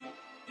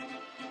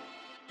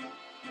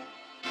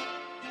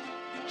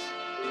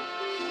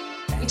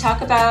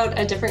talk about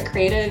a different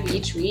creative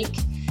each week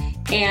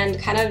and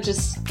kind of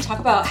just talk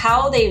about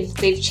how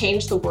they've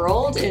changed the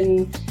world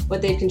and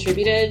what they've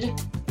contributed.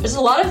 There's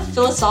a lot of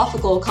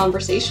philosophical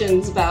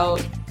conversations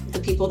about the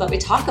people that we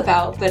talk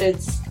about, but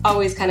it's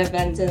always kind of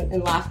ends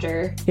in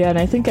laughter. Yeah, and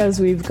I think as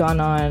we've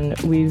gone on,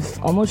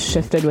 we've almost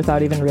shifted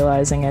without even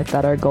realizing it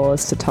that our goal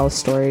is to tell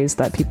stories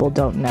that people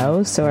don't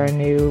know. So our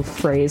new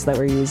phrase that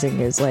we're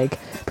using is like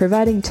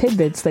providing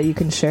tidbits that you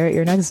can share at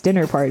your next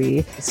dinner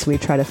party. So we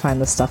try to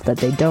find the stuff that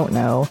they don't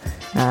know,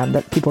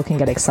 that people can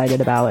get excited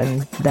about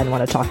and then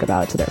want to talk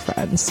about to their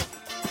friends.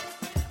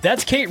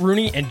 That's Kate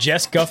Rooney and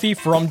Jess Guffey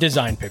from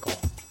Design Pickle.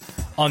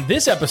 On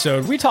this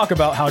episode, we talk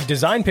about how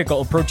Design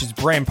Pickle approaches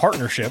brand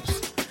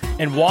partnerships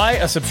and why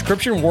a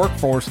subscription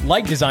workforce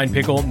like Design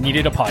Pickle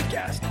needed a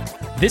podcast.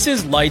 This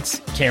is Lights,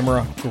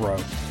 Camera, Grow.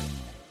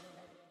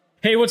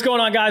 Hey, what's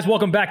going on, guys?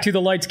 Welcome back to the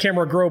Lights,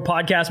 Camera, Grow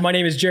podcast. My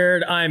name is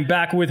Jared. I'm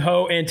back with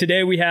Ho, and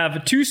today we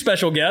have two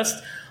special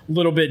guests. A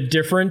little bit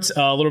different,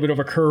 a little bit of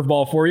a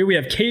curveball for you. We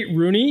have Kate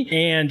Rooney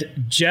and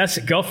Jess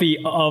Guffey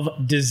of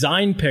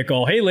Design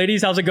Pickle. Hey,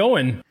 ladies, how's it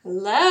going?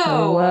 Hello.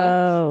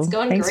 Hello. It's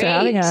going Thanks great. for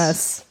having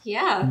us.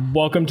 Yeah.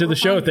 Welcome to the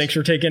show. Thanks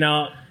for taking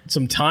out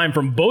some time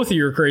from both of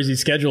your crazy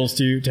schedules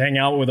to hang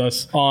out with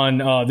us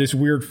on this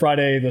weird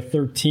Friday the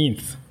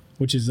 13th,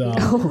 which is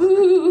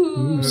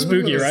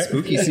spooky, right?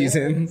 Spooky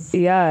season.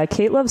 Yeah,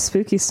 Kate loves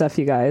spooky stuff,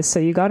 you guys. So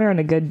you got her on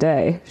a good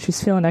day.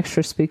 She's feeling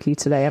extra spooky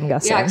today, I'm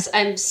guessing. Yeah, 'cause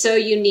I'm so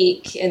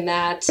unique in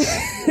that,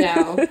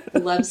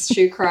 loves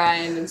true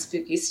crime and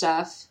spooky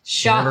stuff.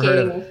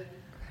 Shocking.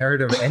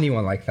 Heard of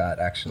anyone like that,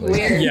 actually.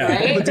 Weird, Yeah.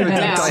 right? We'll do a deep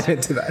I know. dive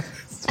into that.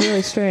 It's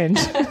really strange.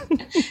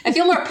 I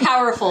feel more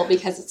powerful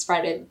because it's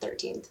Friday the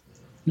 13th.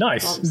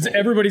 Nice.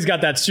 Everybody's got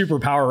that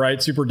superpower,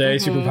 right? Super day,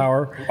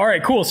 superpower. All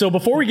right, cool. So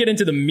before we get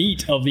into the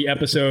meat of the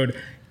episode,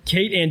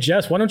 Kate and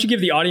Jess, why don't you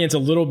give the audience a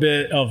little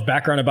bit of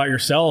background about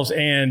yourselves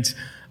and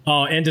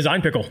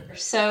Design Pickle?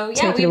 So yeah,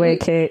 Take it away,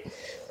 Kate.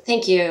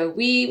 Thank you.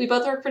 We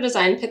both work for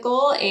Design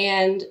Pickle,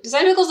 and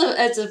Design Pickle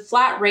is a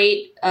flat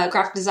rate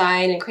graphic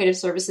design and creative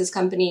services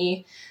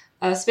company.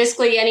 So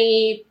basically,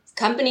 any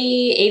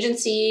company,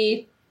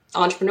 agency,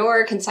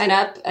 entrepreneur can sign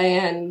up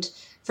and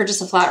for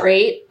just a flat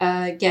rate,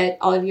 get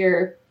all of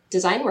your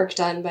design work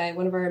done by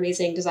one of our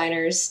amazing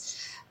designers.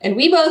 And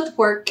we both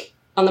work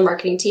on the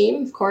marketing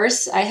team, of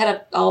course. I head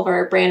up all of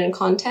our brand and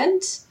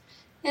content,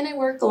 and I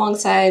work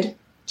alongside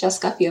Jess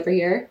Guffey over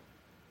here.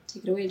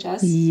 Take it away,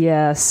 Jess.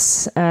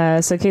 Yes.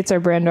 So Kate's our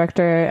brand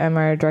director. I'm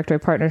our director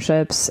of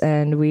partnerships,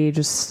 and we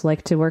just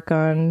like to work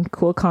on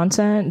cool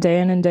content day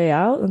in and day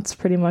out. That's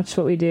pretty much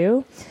what we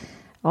do.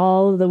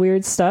 All the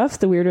weird stuff,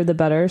 the weirder the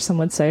better, some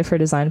would say, for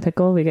Design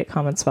Pickle. We get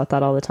comments about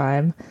that all the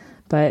time.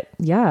 But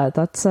yeah,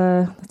 that's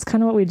kind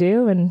of what we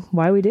do and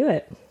why we do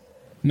it.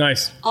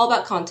 Nice. All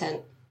about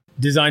content.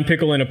 Design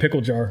Pickle in a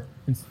pickle jar.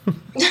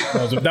 That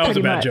was a bad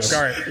much. joke.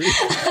 All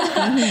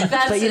right.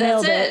 But you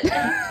nailed it.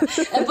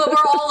 But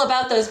we're all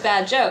about those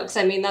bad jokes.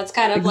 I mean, that's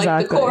kind of like the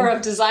Exactly. core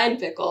of Design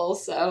Pickle.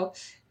 So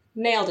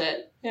nailed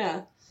it.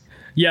 Yeah.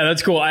 Yeah,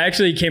 that's cool. I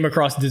actually came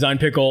across Design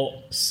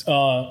Pickle,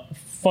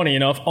 funny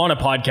enough, on a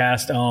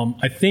podcast.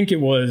 I think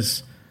it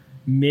was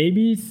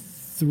maybe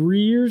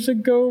 3 years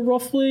ago,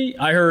 roughly.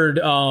 I heard,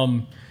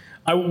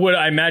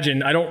 I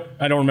imagine, I don't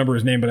remember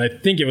his name, but I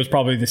think it was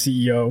probably the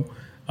CEO.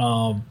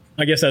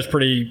 I guess that's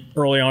pretty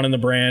early on in the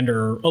brand,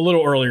 or a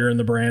little earlier in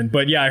the brand.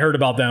 But yeah, I heard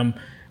about them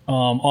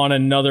on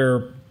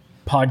another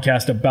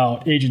podcast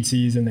about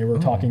agencies, and they were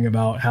talking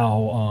about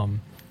how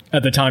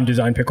at the time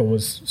Design Pickle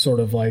was sort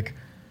of like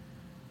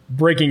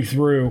breaking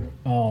through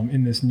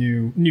in this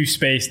new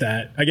space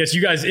that I guess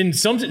you guys in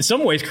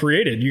some ways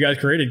created. You guys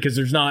created, because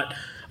there's not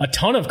a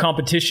ton of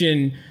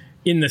competition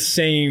in the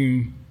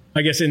same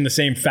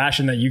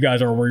fashion that you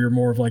guys are, where you're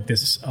more of like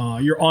this,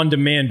 you're on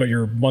demand, but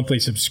you're monthly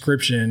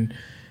subscription.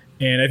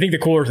 And I think the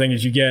cooler thing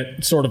is you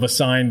get sort of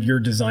assigned your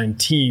design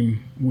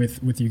team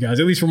with you guys,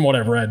 at least from what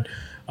I've read.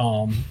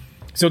 So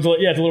it's a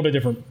little bit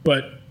different,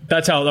 but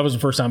that was the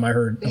first time I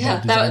heard. Yeah,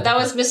 that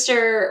was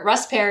Mr.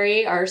 Russ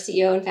Perry, our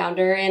CEO and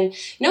founder. And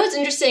what's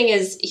interesting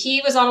is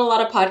he was on a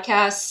lot of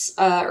podcasts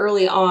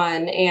early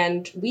on,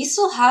 and we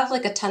still have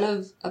like a ton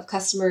of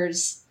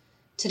customers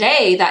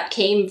today that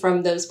came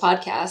from those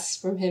podcasts,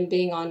 from him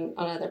being on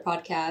other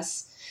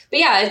podcasts. But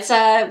yeah,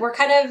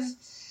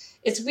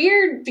 it's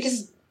weird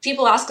because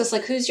people ask us,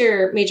 like, who's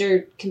your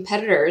major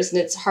competitors?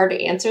 And it's hard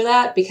to answer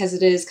that because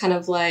it is kind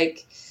of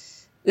like,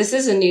 this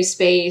is a new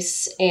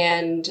space,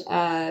 and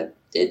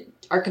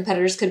our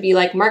competitors could be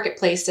like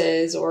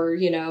marketplaces or,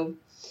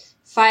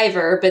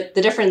 Fiverr. But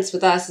the difference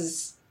with us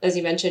is, as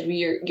you mentioned,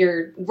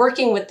 you're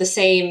working with the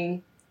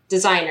same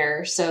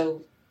designer.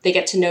 So they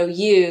get to know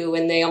you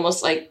and they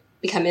almost like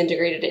become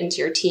integrated into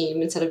your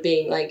team instead of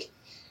being like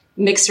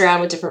mixed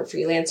around with different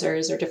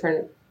freelancers or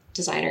different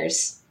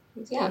designers.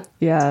 Yeah.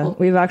 Cool.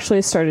 We've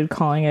actually started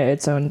calling it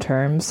its own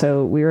term.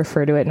 So we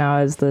refer to it now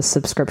as the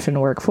subscription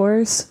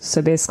workforce.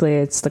 So basically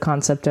it's the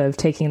concept of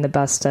taking the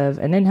best of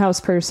an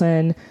in-house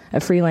person, a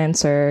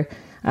freelancer,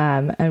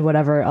 and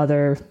whatever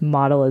other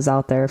model is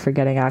out there for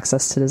getting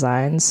access to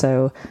design.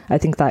 So I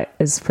think that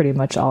is pretty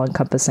much all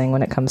encompassing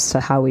when it comes to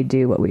how we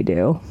do what we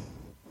do.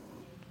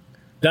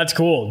 That's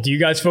cool. Do you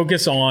guys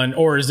focus on,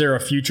 or is there a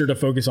future to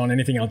focus on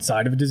anything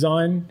outside of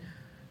design?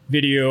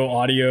 Video,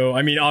 audio?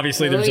 I mean,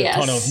 obviously there's a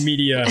ton of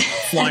media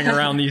flying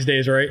around these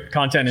days, right?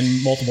 Content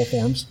in multiple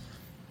forms.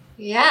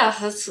 Yeah,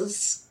 that's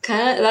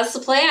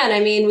the plan.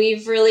 I mean,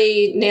 we've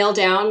really nailed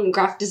down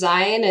graphic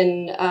design,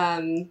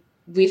 and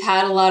we've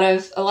had a lot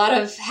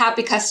of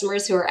happy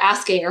customers who are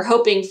asking or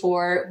hoping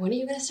for, when are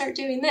you going to start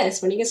doing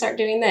this? When are you going to start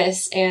doing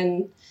this?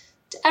 And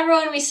to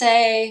everyone we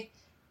say,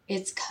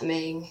 it's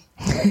coming.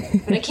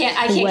 But I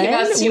can't give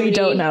out too many. We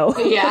don't know.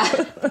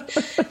 Yeah.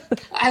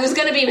 I was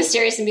going to be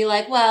mysterious and be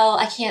like, well,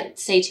 I can't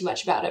say too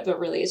much about it, but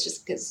really it's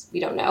just because we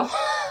don't know.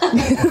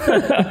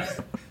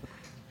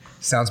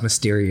 Sounds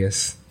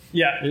mysterious.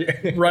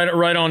 Yeah.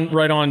 Right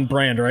on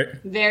brand, right?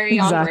 Very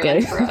on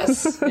brand for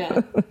us.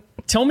 Yeah.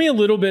 Tell me a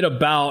little bit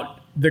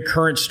about the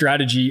current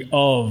strategy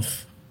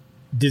of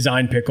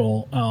Design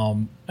Pickle,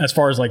 as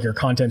far as like your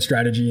content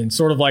strategy and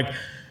sort of like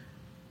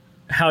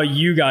how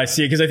you guys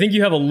see it. Because I think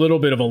you have a little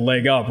bit of a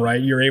leg up,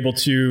 right? You're able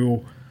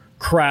to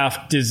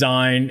craft,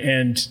 design,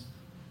 and,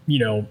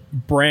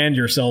 brand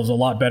yourselves a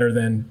lot better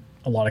than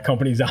a lot of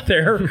companies out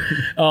there.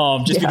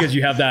 Because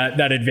you have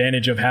that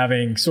advantage of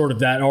having sort of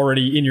that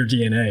already in your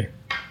DNA.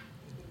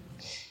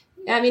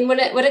 I mean, when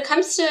it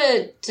comes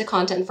to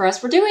content for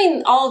us, we're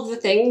doing all of the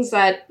things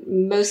that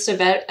most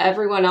of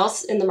everyone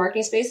else in the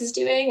marketing space is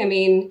doing. I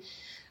mean,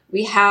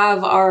 we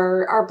have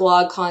our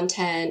blog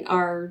content,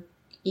 our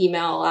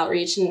email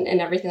outreach and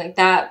everything like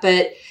that.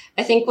 But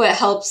I think what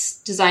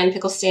helps Design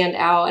Pickle stand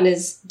out and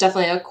is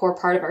definitely a core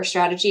part of our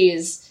strategy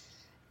is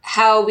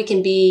how we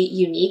can be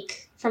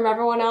unique from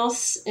everyone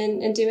else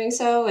in doing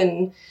so.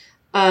 And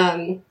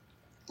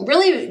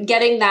really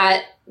getting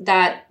that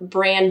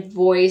brand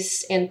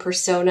voice and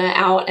persona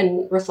out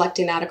and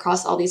reflecting that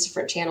across all these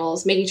different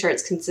channels, making sure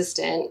it's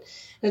consistent.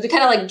 As we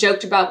kind of like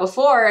joked about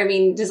before, I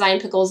mean,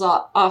 Design Pickle is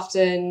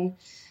often,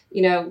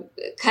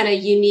 kind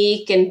of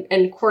unique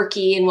and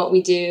quirky in what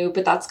we do,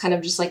 but that's kind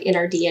of just like in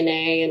our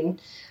DNA,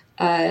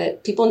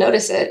 and people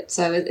notice it.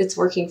 So it's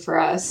working for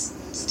us,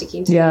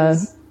 sticking to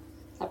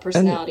that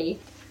personality.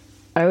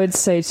 I would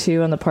say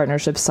too, on the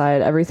partnership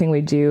side, everything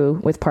we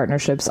do with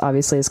partnerships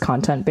obviously is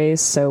content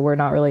based. So we're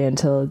not really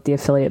into the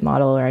affiliate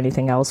model or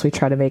anything else. We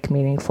try to make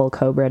meaningful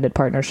co-branded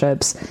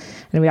partnerships.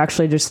 And we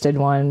actually just did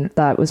one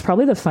that was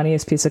probably the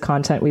funniest piece of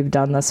content we've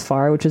done thus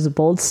far, which is a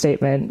bold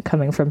statement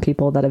coming from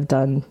people that have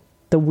done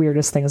the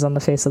weirdest things on the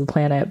face of the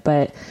planet.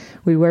 But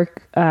we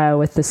work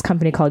with this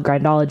company called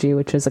Grindology,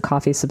 which is a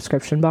coffee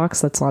subscription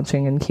box that's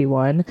launching in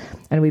Q1.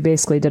 And we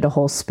basically did a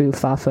whole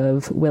spoof off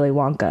of Willy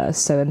Wonka.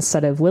 So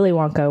instead of Willy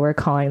Wonka, we're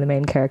calling the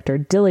main character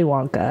Dilly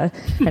Wonka.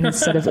 And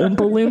instead of Oompa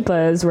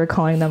Loompas, we're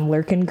calling them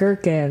Lurkin'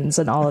 Gherkins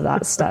and all of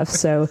that stuff.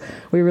 So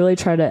we really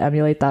try to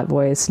emulate that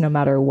voice no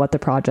matter what the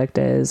project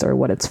is or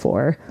what it's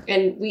for.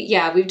 And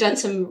we've done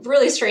some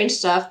really strange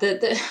stuff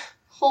that the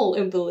whole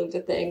Oompa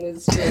Loompa thing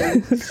was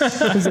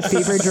it was a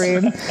fever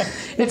dream.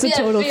 It's a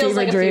total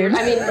fever dream.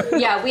 I mean,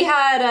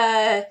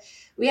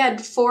 we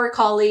had 4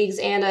 colleagues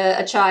and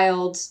a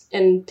child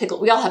in pickle.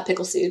 We all have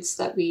pickle suits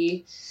that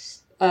we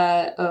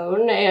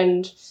own,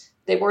 and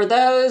they wore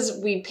those.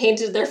 We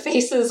painted their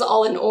faces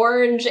all in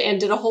orange and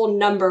did a whole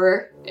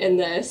number in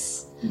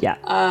this. Yeah,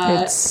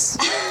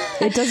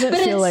 it doesn't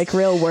feel like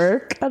real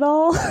work at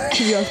all.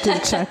 You have to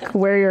check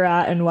where you're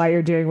at and why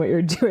you're doing what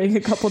you're doing a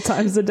couple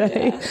times a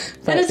day. Yeah.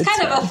 And it's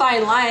kind of a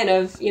fine line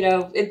of,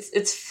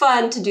 it's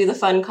fun to do the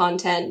fun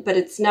content, but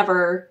it's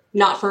never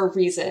not for a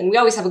reason. We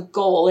always have a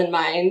goal in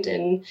mind,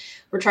 and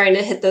we're trying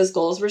to hit those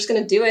goals. We're just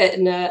going to do it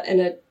in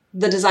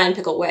the Design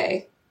Pickle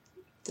way,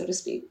 so to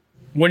speak.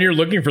 When you're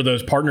looking for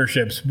those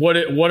partnerships, what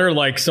are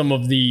like some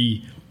of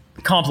the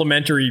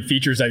complementary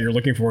features that you're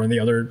looking for on the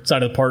other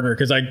side of the partner?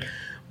 Because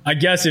I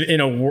guess in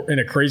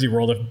a crazy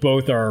world, if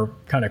both are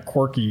kind of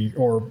quirky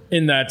or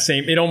in that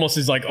same, it almost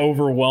is like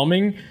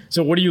overwhelming.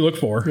 So what do you look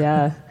for?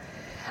 Yeah,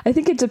 I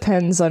think it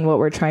depends on what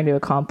we're trying to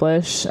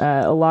accomplish.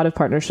 A lot of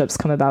partnerships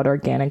come about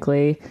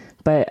organically,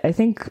 but I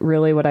think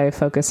really what I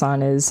focus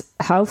on is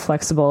how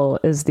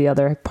flexible is the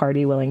other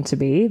party willing to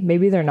be.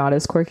 Maybe they're not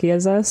as quirky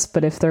as us,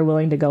 but if they're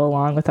willing to go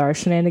along with our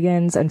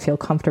shenanigans and feel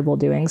comfortable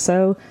doing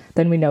so,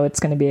 then we know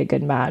it's going to be a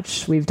good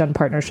match. We've done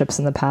partnerships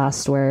in the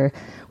past where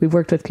we've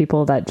worked with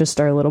people that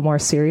just are a little more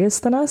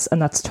serious than us,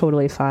 and that's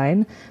totally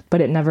fine,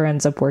 but it never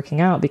ends up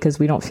working out because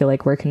we don't feel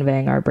like we're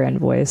conveying our brand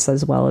voice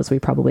as well as we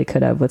probably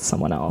could have with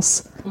someone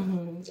else.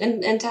 Mm-hmm.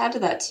 And to add to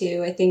that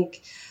too, I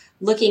think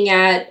looking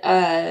at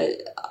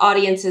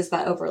audiences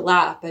that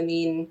overlap. I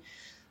mean,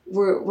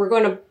 we're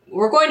going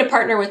to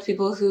partner with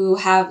people who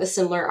have a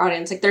similar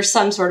audience. Like there's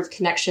some sort of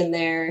connection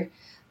there,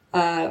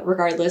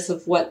 regardless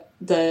of what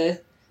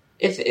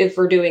if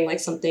we're doing like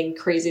something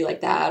crazy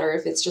like that, or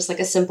if it's just like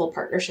a simple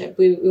partnership.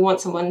 We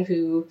want someone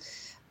who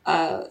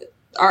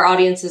our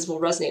audiences will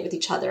resonate with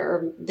each other,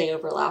 or they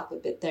overlap a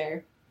bit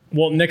there.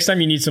 Well, next time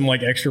you need some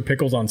like extra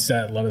pickles on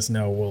set, let us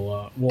know.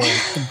 We'll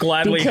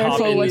gladly Be careful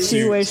hop in what the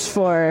you suit. wish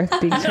for.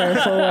 Be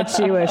careful what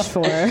you wish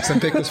for. Some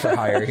pickles for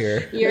hire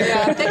here. Your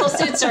pickle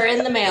suits are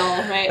in the mail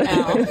right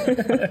now.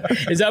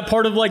 Is that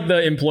part of like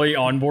the employee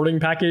onboarding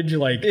package?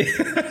 Like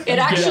It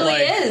actually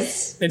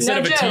is. instead No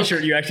of a joke.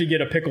 t-shirt, you actually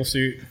get a pickle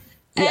suit.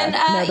 And No,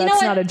 you know that's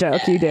what? not a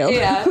joke. You do.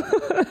 Yeah.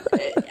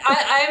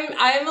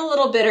 I'm a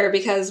little bitter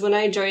because when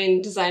I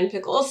joined Design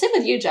Pickle, well, same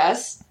with you,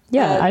 Jess.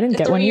 Yeah, I didn't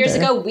get one 3 years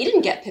either. ago, we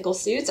didn't get pickle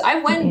suits. I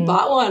went and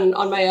bought one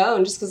on my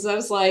own just because I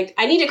was like,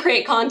 I need to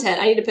create content.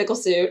 I need a pickle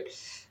suit.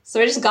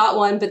 So I just got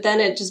one, but then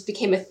it just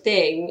became a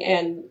thing.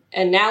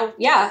 And now,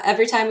 yeah,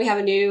 every time we have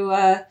a new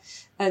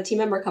team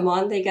member come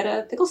on, they get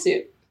a pickle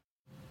suit.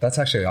 That's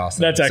actually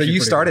awesome. That's actually so you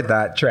pretty started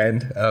that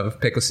trend of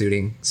pickle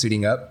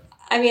suiting up.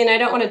 I mean, I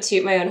don't want to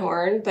toot my own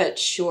horn, but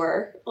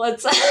sure.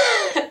 Let's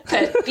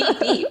but beep,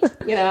 beep,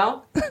 you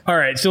know? All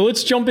right, so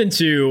let's jump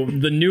into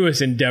the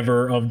newest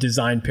endeavor of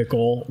Design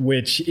Pickle,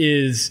 which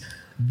is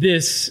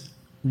this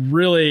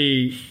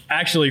really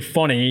actually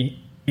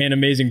funny and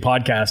amazing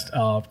podcast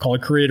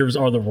called Creators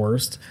Are the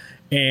Worst.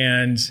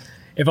 And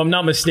if I'm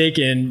not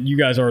mistaken, you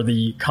guys are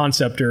the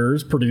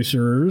conceptors,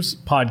 producers,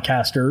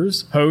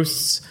 podcasters,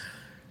 hosts.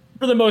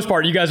 For the most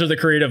part, you guys are the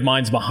creative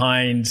minds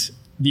behind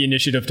the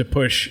initiative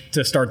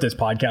to start this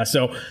podcast.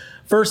 So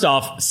first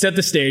off, set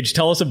the stage.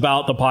 Tell us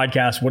about the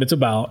podcast, what it's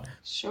about.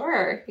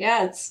 Sure.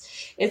 Yeah,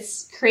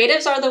 it's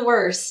creatives are the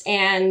worst,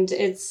 and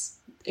it's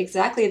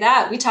exactly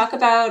that. We talk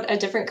about a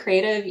different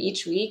creative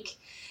each week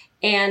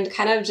and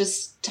kind of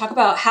just talk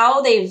about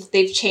how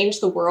they've changed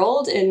the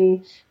world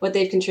and what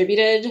they've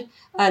contributed.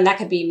 And that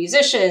could be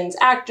musicians,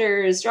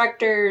 actors,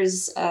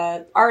 directors,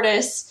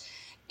 artists.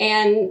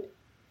 And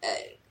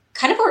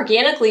kind of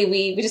organically,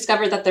 we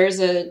discovered that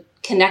there's a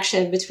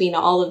connection between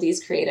all of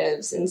these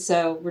creatives. And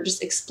so we're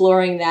just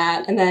exploring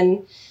that. And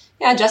then,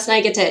 yeah, Jess and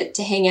I get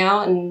to hang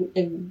out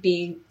and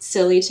be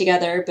silly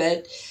together.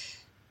 But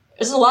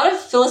there's a lot of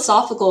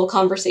philosophical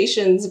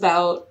conversations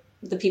about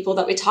the people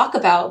that we talk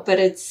about, but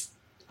it's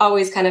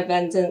always kind of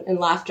ends in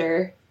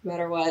laughter, no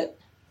matter what.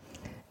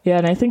 Yeah,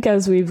 and I think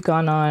as we've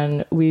gone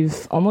on,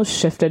 we've almost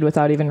shifted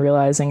without even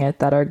realizing it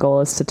that our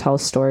goal is to tell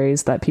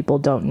stories that people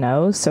don't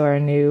know. So our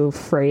new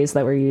phrase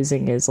that we're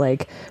using is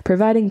like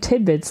providing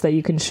tidbits that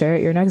you can share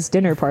at your next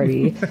dinner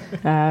party.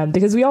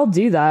 Because we all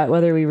do that,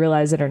 whether we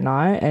realize it or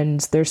not. And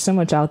there's so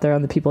much out there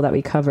on the people that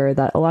we cover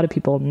that a lot of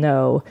people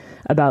know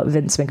about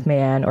Vince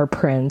McMahon or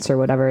Prince or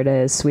whatever it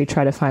is. So we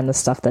try to find the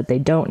stuff that they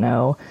don't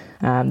know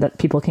that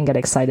people can get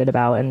excited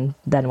about and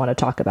then want to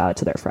talk about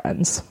to their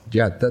friends.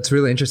 Yeah, that's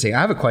really interesting.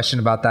 I have a question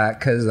about that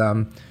because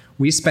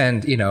we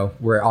spend,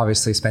 we're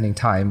obviously spending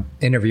time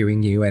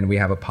interviewing you and we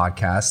have a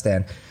podcast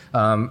and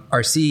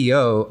our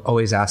CEO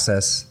always asks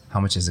us, how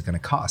much is it going to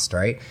cost,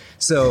 right?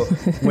 So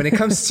when it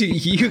comes to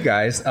you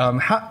guys,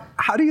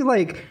 how do you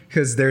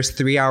because there's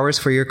 3 hours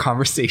for your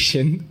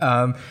conversation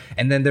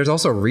and then there's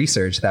also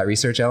that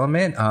research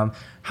element.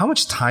 How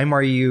much time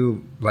are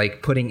you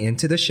putting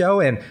into the show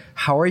and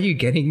how are you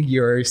getting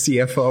your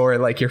CFO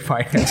or your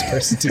finance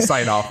person to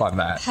sign off on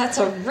that? That's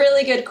a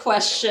really good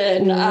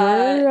question.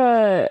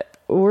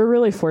 We're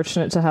really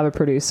fortunate to have a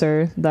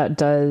producer that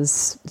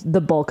does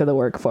the bulk of the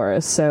work for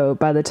us. So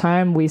by the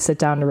time we sit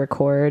down to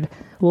record,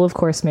 we'll of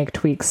course make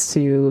tweaks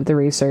to the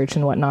research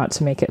and whatnot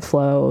to make it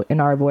flow in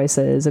our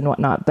voices and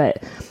whatnot.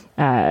 But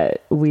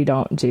we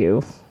don't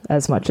do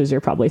as much as you're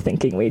probably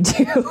thinking we do.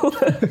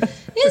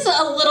 It's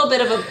a little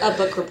bit of a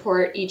book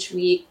report each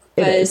week,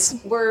 but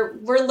we're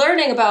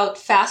learning about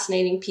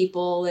fascinating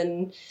people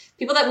and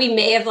people that we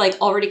may have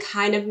already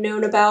kind of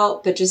known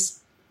about, but just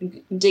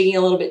digging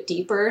a little bit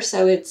deeper.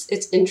 So it's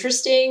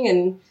interesting.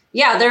 And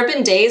yeah, there have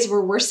been days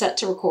where we're set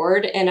to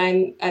record and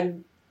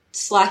I'm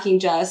slacking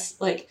Jess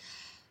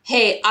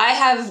hey, I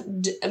have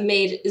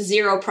made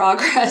zero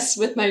progress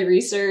with my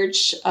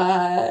research.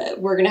 We're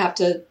going to have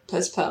to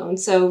postpone.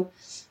 So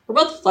we're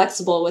both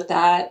flexible with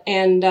that.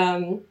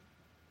 And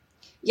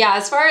yeah,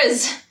 as far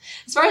as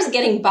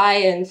getting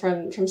buy-in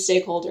from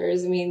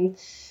stakeholders, I mean,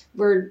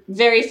 we're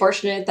very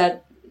fortunate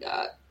that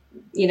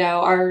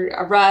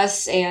our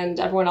Russ and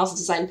everyone else at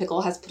Design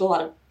Pickle has put a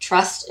lot of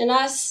trust in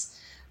us.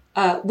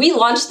 We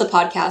launched the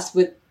podcast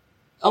with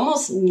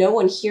almost no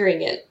one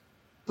hearing it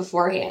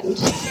beforehand.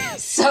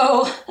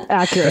 So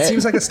accurate. That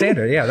seems like a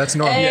standard. Yeah, that's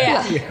normal.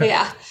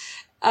 Yeah.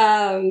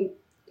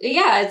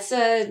 It's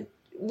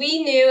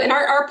we knew, and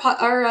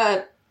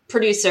our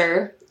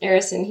producer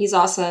Harrison, he's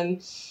awesome.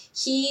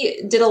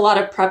 He did a lot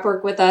of prep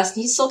work with us,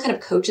 and he still kind of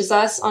coaches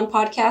us on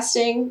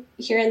podcasting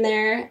here and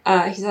there.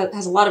 He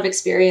has a lot of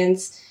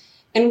experience.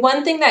 And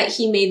one thing that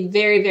he made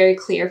very, very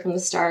clear from the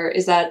start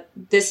is that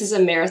this is a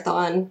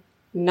marathon,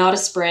 not a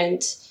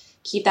sprint.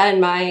 Keep that in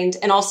mind.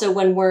 And also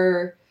when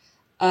we're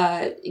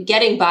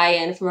getting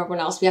buy-in from everyone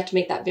else, we have to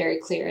make that very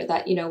clear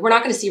that, we're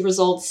not going to see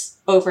results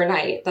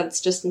overnight. That's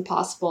just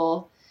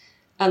impossible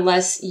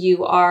unless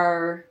you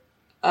are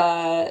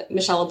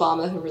Michelle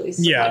Obama, who released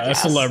a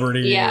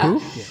celebrity. Yeah.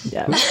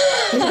 Yeah.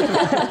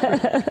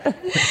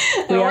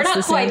 We're asked not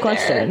the same quite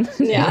question.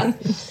 there. Yeah.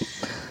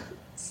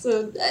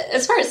 So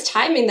as far as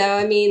timing, though,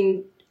 I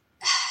mean,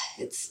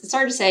 it's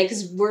hard to say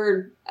because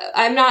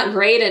I'm not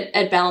great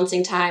at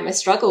balancing time. I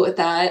struggle with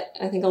that.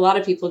 I think a lot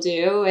of people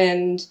do.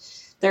 And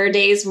there are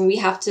days when we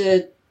have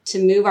to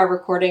move our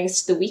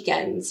recordings to the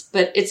weekends,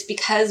 but it's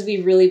because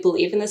we really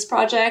believe in this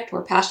project.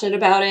 We're passionate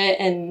about it.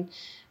 And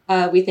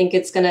we think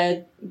it's going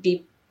to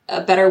be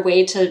a better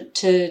way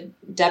to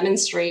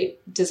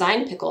demonstrate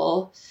Design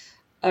Pickle,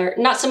 or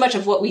not so much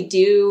of what we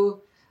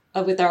do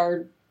with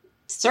our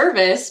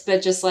service,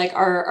 but just like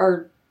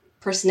our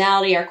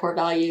personality, our core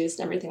values,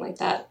 and everything like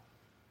that.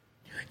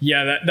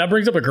 Yeah, that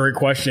brings up a great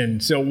question.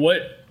 So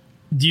what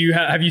do you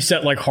have you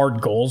set like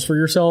hard goals for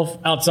yourself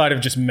outside of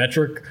just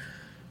metric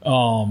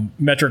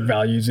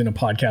values in a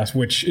podcast,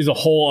 which is a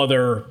whole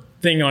other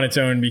thing on its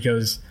own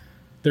because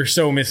they're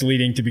so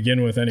misleading to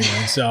begin with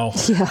anyway. So,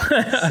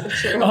 Yeah.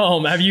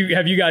 So have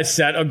you guys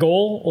set a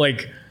goal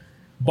like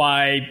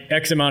by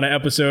X amount of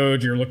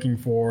episodes you're looking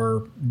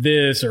for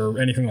this or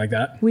anything like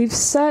that? We've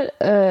set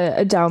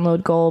a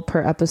download goal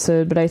per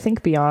episode, but I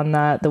think beyond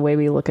that, the way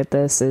we look at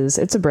this is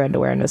it's a brand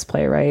awareness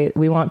play, right?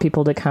 We want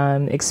people to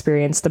come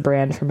experience the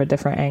brand from a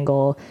different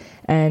angle.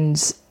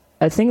 And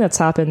a thing that's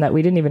happened that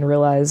we didn't even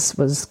realize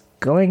was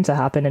going to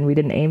happen and we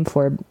didn't aim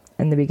for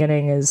in the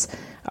beginning is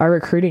our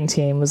recruiting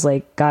team was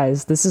like,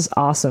 guys, this is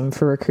awesome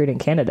for recruiting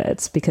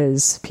candidates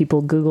because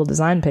people Google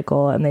Design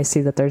Pickle and they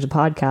see that there's a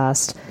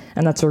podcast,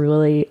 and that's a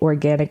really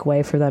organic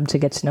way for them to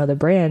get to know the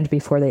brand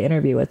before they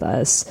interview with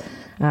us.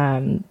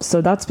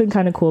 So that's been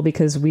kind of cool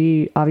because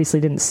we obviously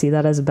didn't see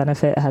that as a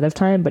benefit ahead of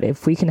time, but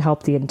if we can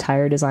help the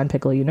entire Design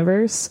Pickle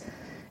universe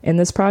in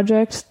this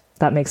project,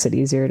 that makes it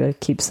easier to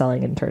keep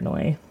selling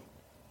internally.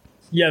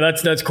 Yeah,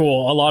 that's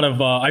cool. A lot of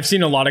I've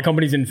seen a lot of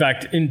companies. In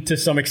fact, to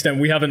some extent,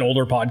 we have an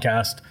older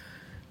podcast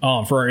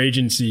for our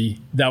agency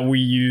that we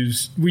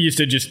used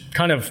to just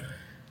kind of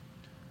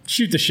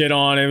shoot the shit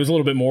on. It was a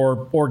little bit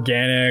more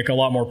organic, a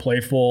lot more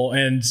playful,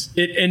 and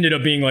it ended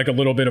up being like a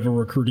little bit of a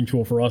recruiting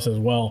tool for us as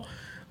well.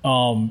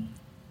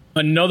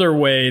 Another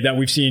way that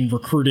we've seen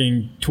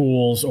recruiting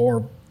tools,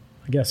 or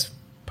I guess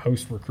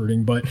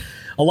post-recruiting, but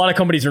a lot of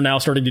companies are now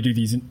starting to do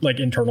these like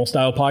internal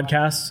style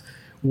podcasts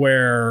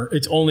where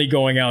it's only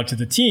going out to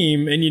the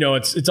team. And,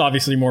 it's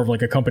obviously more of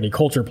like a company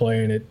culture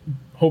play. And it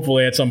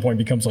hopefully at some point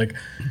becomes like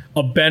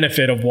a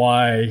benefit of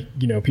why,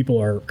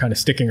 people are kind of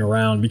sticking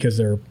around because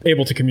they're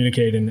able to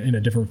communicate in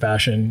a different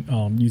fashion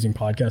using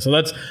podcasts. So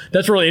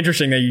that's really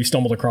interesting that you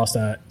stumbled across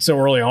that so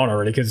early on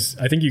already. Cause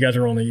I think you guys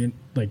are only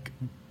like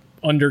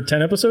under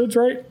 10 episodes,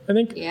 right? I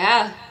think.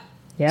 Yeah.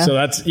 So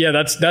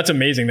that's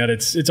amazing that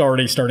it's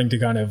already starting to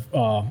kind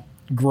of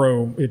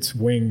grow its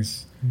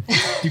wings.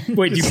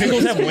 Wait, do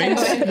pickles have wings?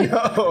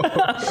 No.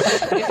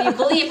 If you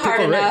believe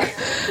hard Pickle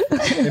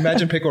enough.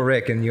 Imagine Pickle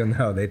Rick and you'll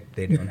know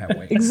they don't have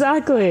wings.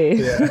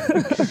 Exactly. Yeah.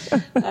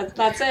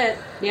 That's it.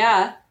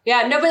 Yeah.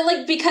 Yeah. No, but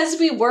like, because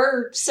we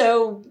were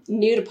so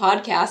new to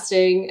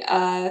podcasting,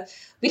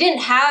 we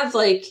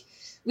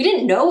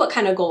didn't know what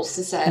kind of goals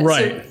to set.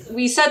 Right. So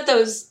we set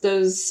those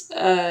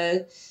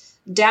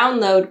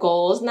download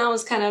goals, and that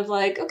was kind of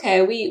like,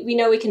 okay, we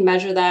know we can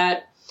measure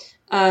that.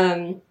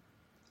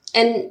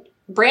 And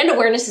brand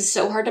awareness is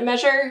so hard to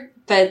measure,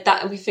 but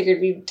that we figured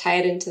we'd tie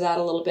it into that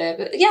a little bit.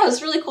 But yeah, it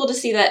was really cool to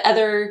see that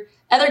other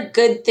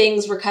good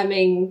things were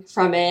coming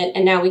from it.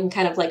 And now we can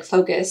kind of like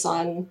focus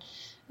on,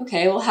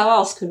 okay, well, how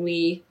else can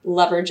we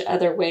leverage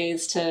other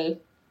ways to,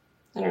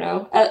 I don't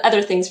know,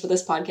 other things for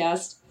this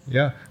podcast?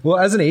 Yeah. Well,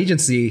 as an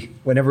agency,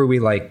 whenever we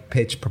like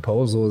pitch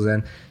proposals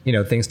and,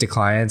 things to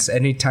clients,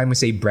 anytime we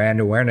say brand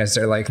awareness,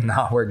 they're like,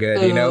 nah, we're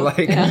good.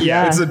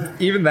 Yeah.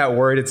 Even that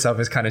word itself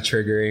is kind of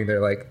triggering.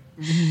 They're like,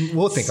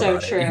 we'll think So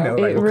about true.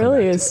 it. It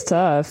really is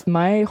tough.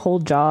 My whole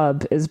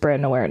job is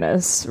brand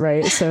awareness,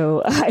 right?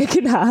 So I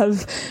can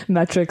have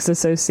metrics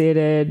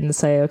associated and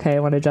say, okay, I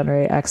want to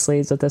generate X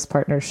leads with this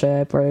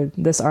partnership or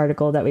this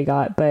article that we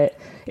got. But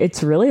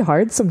it's really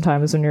hard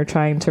sometimes when you're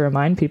trying to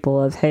remind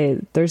people of, hey,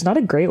 there's not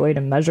a great way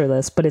to measure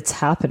this, but it's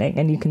happening.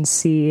 And you can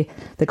see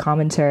the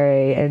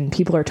commentary and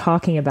people are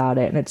talking about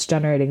it and it's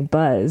generating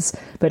buzz.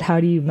 But how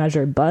do you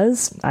measure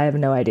buzz? I have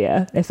no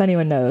idea. If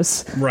anyone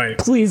knows, Right.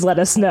 please let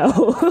us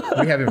know.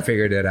 We haven't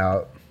figured it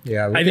out.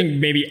 Yeah. I think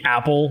maybe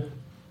Apple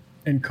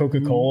and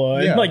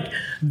Coca-Cola and like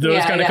those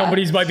Yeah, kind of yeah.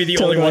 companies might be the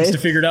only ones to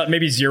figure it out.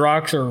 Maybe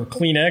Xerox or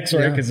Kleenex,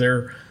 right? Yeah. Because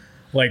they're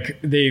like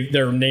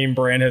their name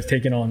brand has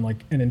taken on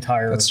like an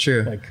entire. That's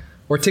true. Like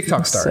or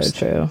TikTok stars.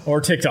 So true.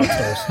 or TikTok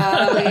stars.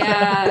 Oh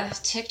yeah,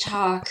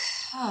 TikTok.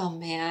 Oh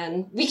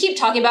man, we keep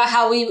talking about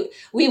how we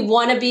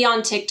want to be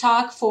on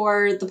TikTok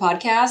for the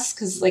podcast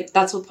because like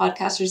that's what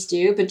podcasters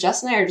do. But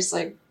Jess and I are just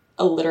like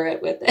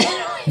illiterate with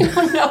it. We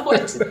don't know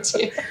what to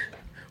do.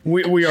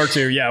 We are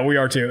too. Yeah, we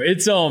are too.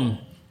 It's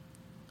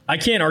I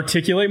can't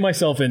articulate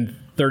myself in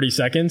 30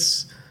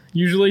 seconds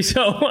usually.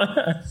 So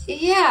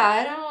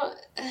Yeah,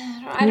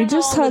 I don't We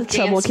just know all have the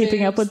trouble dance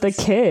keeping up with the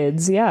moves.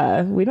 kids.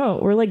 Yeah,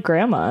 we're like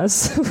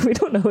grandmas. We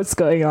don't know what's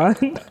going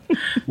on.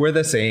 We're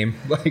the same.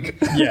 Like,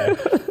 yeah,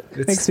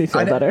 Makes me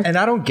feel better. And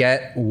I don't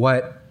get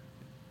what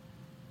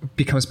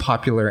becomes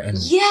popular and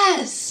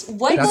Yes,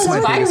 what That's goes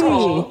my biggest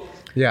viral?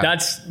 Yeah.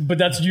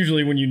 That's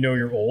usually when you know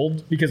you're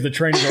old because the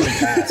train is already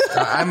passed.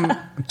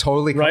 I'm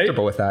totally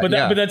comfortable with that. But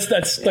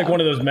that's like one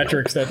of those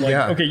metrics that like,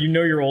 Yeah. okay, you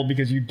know you're old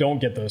because you don't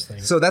get those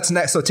things. So that's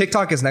next. So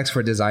TikTok is next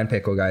for Design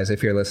Pickle, guys.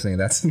 If you're listening,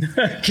 that's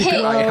keep Hey,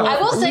 an eye out.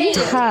 I will say,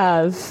 We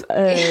have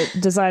a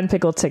Design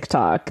Pickle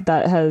TikTok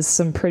that has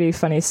some pretty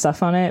funny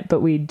stuff on it,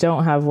 but we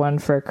don't have one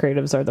for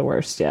Creatives Are the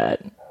Worst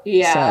yet.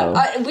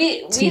 yeah, So,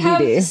 we TBD.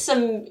 have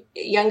some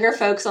younger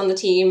folks on the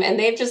team, and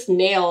they've just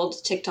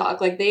nailed TikTok.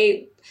 Like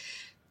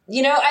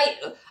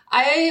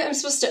I am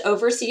supposed to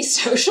oversee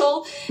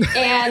social,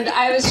 and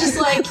I was just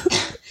like,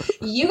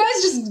 you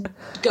guys just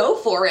go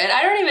for it.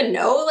 I don't even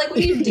know, like, what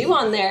do you do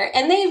on there?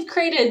 And they've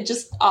created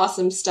just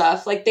awesome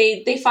stuff. Like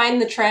they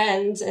find the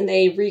trends and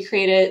they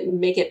recreate it and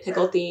make it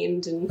pickle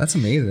themed. And That's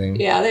amazing.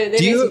 yeah, they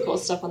make some cool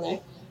stuff on there.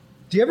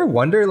 Do you ever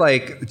wonder,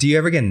 like, do you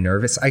ever get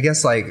nervous? I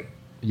guess, like,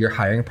 your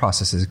hiring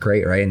process is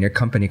great, right? And your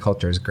company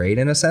culture is great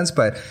in a sense.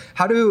 But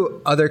how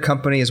do other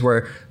companies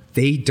where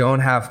they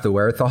don't have the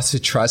wherewithal to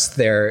trust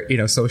their,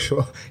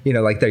 social,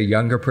 like their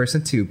younger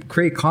person to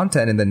create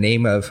content in the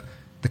name of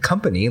the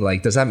company?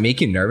 Like, does that make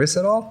you nervous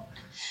at all?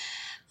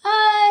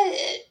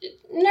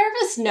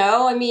 Nervous?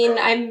 No. I mean,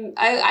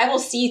 I will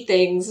see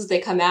things as they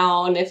come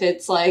out, and if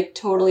it's like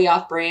totally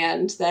off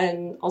brand,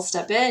 then I'll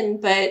step in.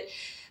 But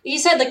you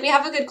said, like, we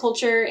have a good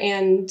culture,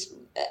 and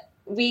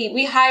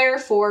we hire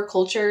for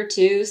culture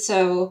too.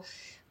 So,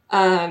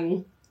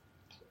 yeah,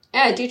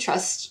 I do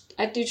trust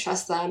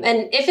them.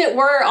 And if it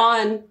were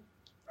on,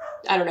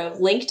 I don't know,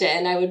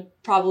 LinkedIn, I would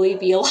probably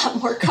be a lot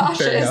more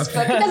cautious.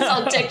 But because it's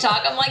on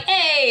TikTok, I'm like,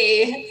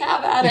 hey,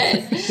 have at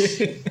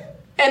it.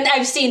 And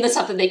I've seen the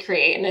stuff that they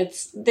create, and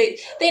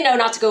they know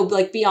not to go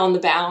like beyond the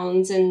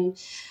bounds. And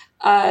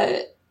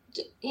I've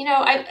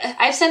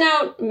sent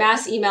out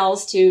mass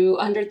emails to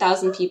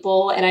 100,000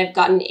 people, and I've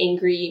gotten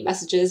angry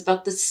messages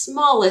about the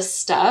smallest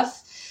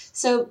stuff.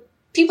 So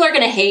people are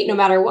going to hate no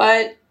matter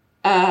what,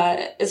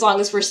 as long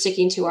as we're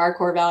sticking to our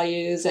core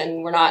values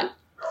and we're not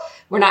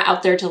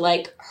out there to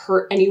like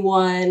hurt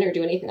anyone or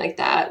do anything like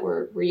that.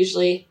 We're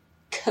usually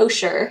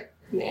kosher,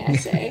 may I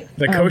say?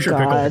 The kosher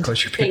pickle. God. The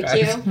kosher pickle.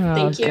 Thank you.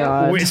 Thank you.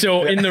 God. Wait,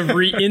 so in the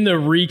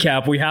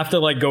recap, we have to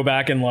like go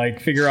back and like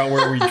figure out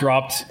where we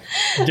dropped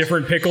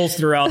different pickles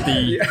throughout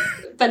the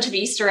Bunch of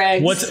Easter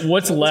eggs.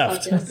 What's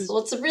left? Well,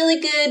 it's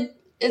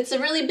a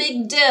really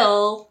big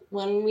dill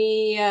when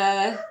we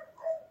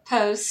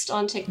post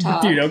on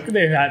TikTok. Dude,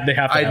 they have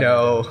to. I have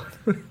know.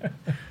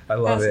 I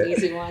love That's it. an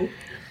easy one.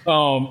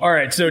 All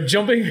right, so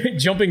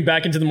jumping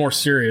back into the more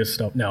serious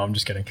stuff. No, I'm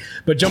just kidding.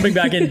 But jumping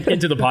back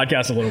into the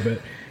podcast a little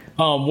bit.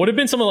 What have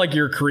been some of like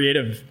your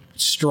creative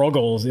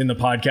struggles in the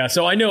podcast?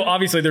 So I know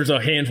obviously there's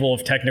a handful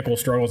of technical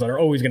struggles that are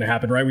always going to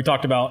happen, right? We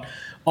talked about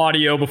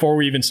audio before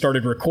we even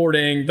started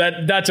recording.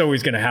 That's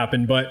always going to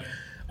happen. But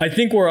I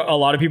think where a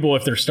lot of people,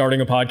 if they're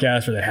starting a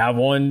podcast or they have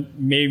one,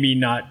 maybe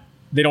not,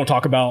 they don't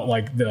talk about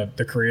like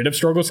the creative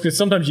struggles, because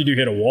sometimes you do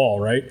hit a wall,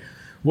 right?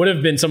 What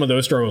have been some of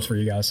those struggles for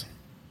you guys?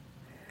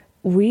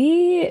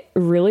 We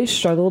really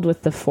struggled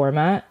with the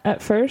format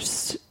at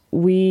first.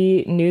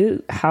 We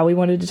knew how we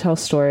wanted to tell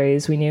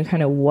stories. We knew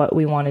kind of what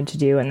we wanted to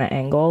do and the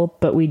angle,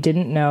 but we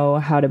didn't know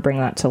how to bring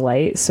that to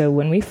light. So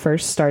when we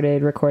first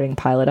started recording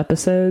pilot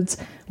episodes,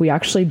 we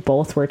actually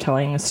both were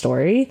telling a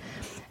story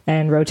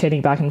and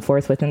rotating back and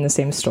forth within the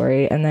same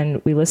story. And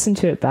then we listened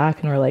to it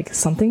back and we're like,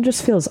 something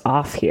just feels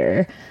off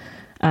here.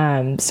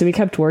 So we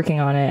kept working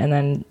on it, and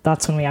then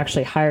that's when we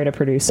actually hired a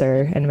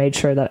producer and made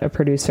sure that a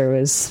producer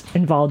was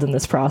involved in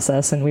this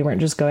process and we weren't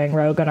just going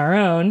rogue on our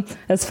own,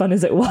 as fun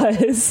as it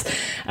was.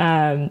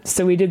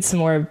 So we did some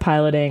more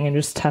piloting and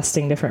just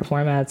testing different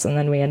formats, and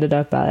then we ended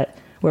up at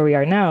where we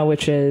are now,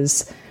 which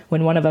is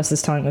when one of us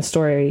is telling the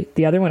story,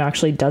 the other one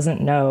actually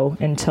doesn't know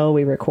until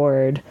we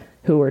record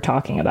who we're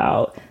talking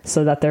about,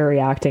 so that they're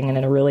reacting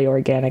in a really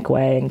organic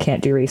way and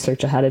can't do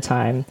research ahead of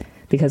time,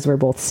 because we're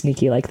both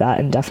sneaky like that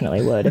and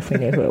definitely would if we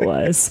knew who it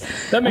was.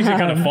 That makes it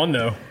kind of fun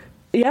though.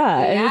 Yeah,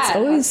 and it's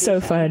always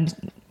so fun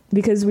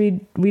because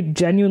we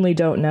genuinely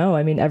don't know.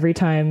 I mean, every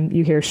time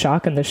you hear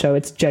shock on the show,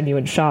 it's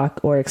genuine shock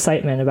or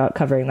excitement about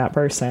covering that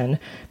person.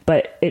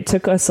 But it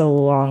took us a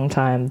long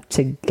time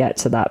to get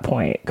to that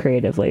point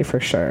creatively, for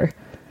sure.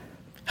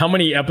 How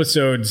many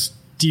episodes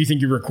do you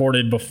think you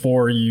recorded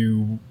before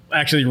you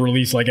actually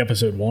released like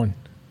episode 1?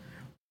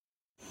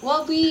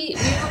 Well, we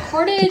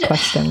recorded,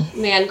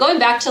 man, going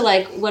back to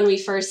like when we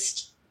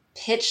first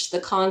pitched the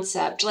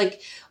concept,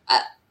 like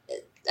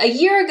a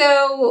year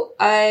ago,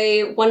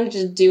 I wanted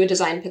to do a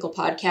Design Pickle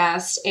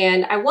podcast,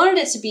 and I wanted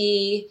it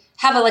to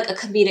have a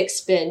comedic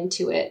spin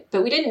to it,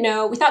 but we didn't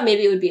know. We thought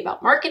maybe it would be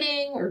about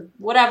marketing or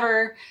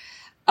whatever.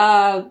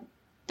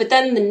 But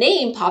then the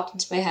name popped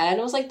into my head and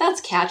I was like,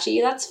 that's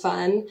catchy. That's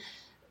fun.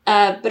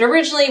 But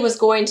originally it was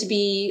going to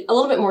be a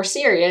little bit more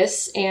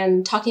serious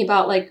and talking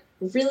about like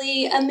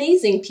really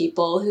amazing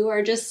people who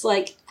are just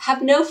like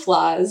have no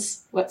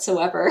flaws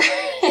whatsoever.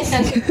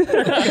 And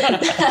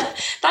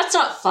that's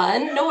not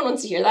fun. No one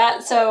wants to hear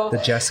that. So the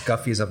Jess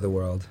Guffeys of the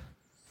world.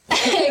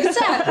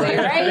 Exactly,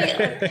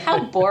 right?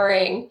 How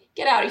boring.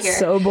 Get out of here.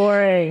 So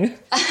boring.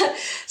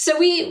 So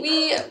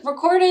we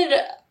recorded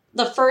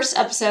the first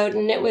episode,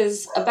 and it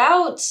was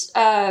about,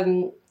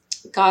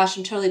 gosh,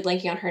 I'm totally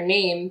blanking on her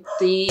name.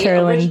 The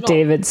Carolyn original...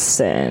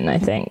 Davidson, I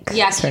think.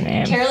 Yeah, is her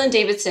name. Carolyn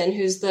Davidson,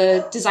 who's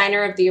the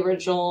designer of the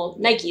original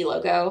Nike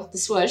logo, the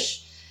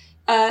swoosh.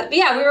 But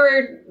yeah,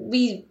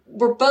 we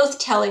were both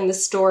telling the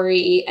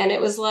story, and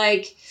it was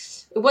like,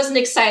 it wasn't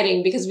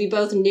exciting because we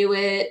both knew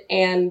it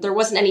and there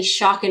wasn't any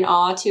shock and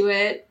awe to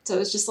it. So it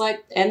was just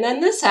like, and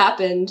then this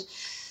happened.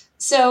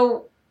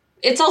 So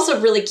it's also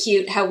really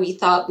cute how we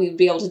thought we'd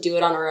be able to do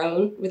it on our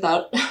own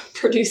without a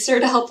producer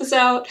to help us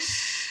out.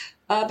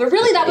 But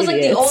really that was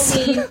like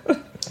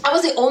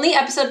the only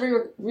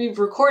episode we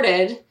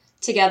recorded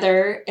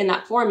together in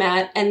that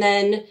format. And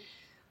then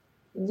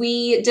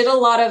we did a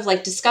lot of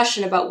like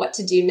discussion about what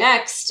to do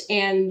next.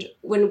 And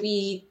when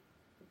we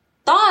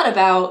thought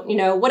about,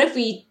 what if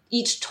we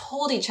each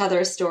told each other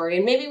a story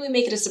and maybe we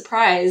make it a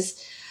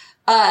surprise.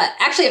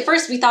 Actually, at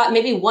first we thought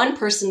maybe one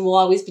person will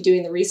always be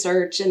doing the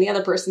research and the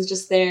other person's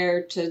just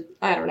there to,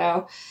 I don't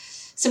know.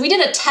 So we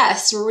did a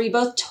test where we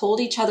both told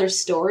each other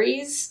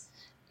stories,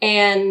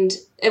 and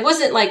it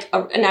wasn't like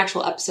an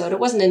actual episode. It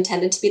wasn't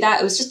intended to be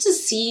that. It was just to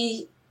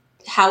see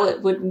how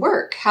it would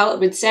work, how it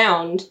would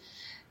sound.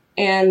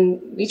 And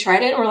we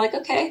tried it and we're like,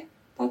 okay,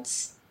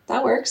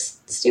 that works.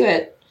 Let's do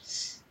it.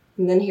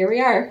 And then here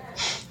we are.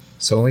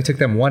 So it only took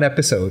them one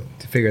episode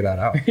to figure that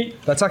out.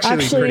 That's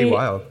actually pretty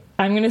wild.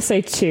 I'm going to say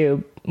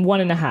 2,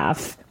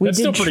 1.5. We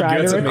did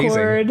try to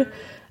record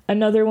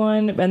another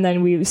one, and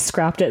then we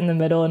scrapped it in the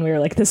middle, and we were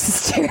like, this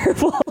is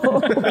terrible.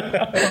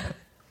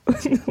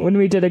 When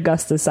we did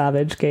Augusta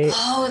Savage Gate.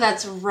 Oh,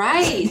 that's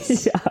right.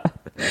 Yeah.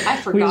 I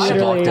forgot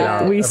about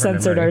that. We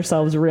censored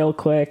ourselves real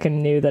quick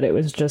and knew that it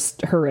was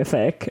just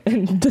horrific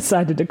and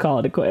decided to call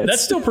it a quits.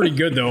 That's still pretty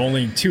good, though.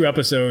 Only 2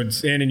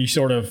 episodes in and you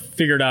sort of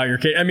figured out your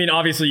case. I mean,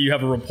 obviously you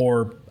have a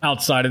rapport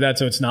outside of that,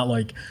 so it's not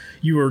like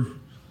you were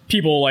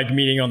people like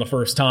meeting on the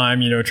first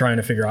time, trying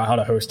to figure out how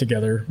to host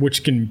together,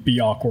 which can be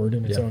awkward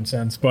in its own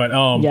sense. But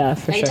yeah,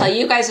 for I can tell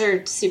you guys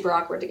are super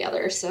awkward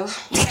together, so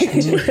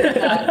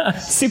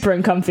super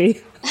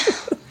uncomfy.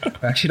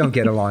 We actually don't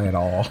get along at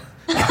all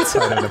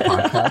outside of the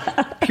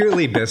podcast.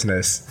 Purely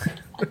business.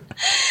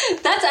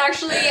 That's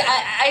actually,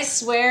 I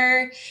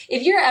swear,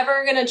 if you're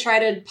ever going to try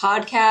to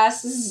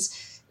podcast, this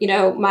is,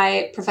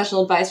 my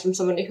professional advice from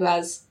someone who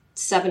has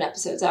 7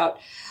 episodes out.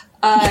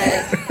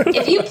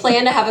 If you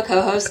plan to have a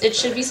co-host, it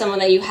should be someone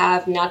that you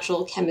have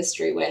natural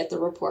chemistry with, or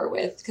rapport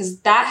with, because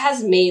that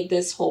has made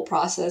this whole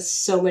process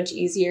so much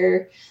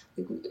easier.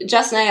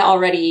 Jess and I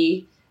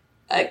already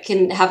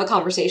can have a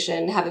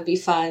conversation, have it be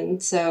fun.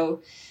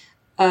 So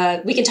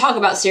we can talk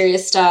about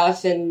serious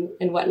stuff and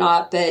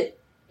whatnot, but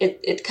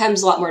it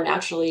comes a lot more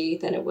naturally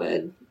than it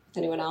would with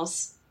anyone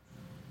else.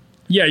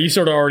 Yeah, you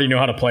sort of already know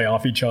how to play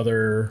off each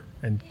other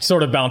and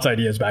sort of bounce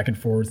ideas back and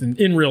forth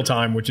in real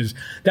time,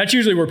 that's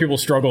usually where people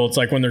struggle. It's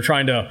like when they're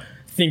trying to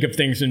think of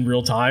things in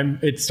real time,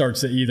 it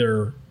starts to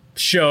either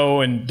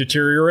show and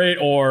deteriorate,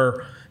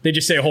 or they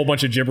just say a whole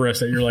bunch of gibberish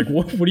that you're like,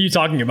 what are you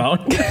talking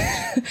about?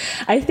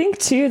 I think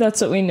too,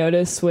 that's what we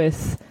noticed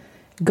with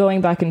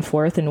going back and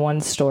forth in one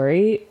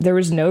story. There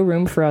was no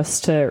room for us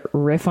to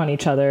riff on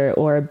each other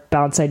or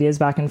bounce ideas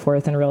back and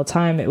forth in real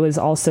time. It was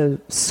also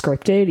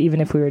scripted,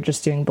 even if we were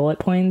just doing bullet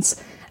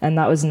points. And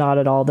that was not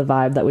at all the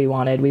vibe that we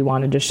wanted. We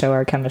wanted to show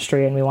our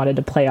chemistry, and we wanted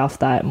to play off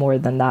that more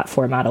than that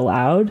format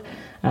allowed.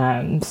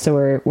 So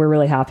we're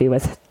really happy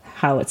with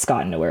how it's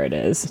gotten to where it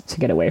is, to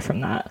get away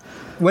from that.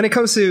 When it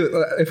comes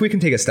to, if we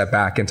can take a step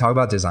back and talk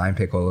about Design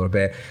Pickle a little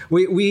bit,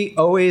 we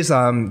always,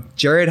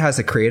 Jared has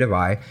a creative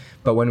eye,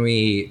 but when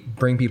we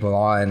bring people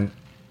on,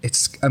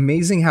 it's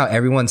amazing how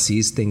everyone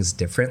sees things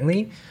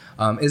differently.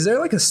 Is there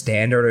like a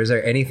standard, or is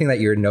there anything that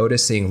you're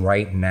noticing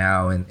right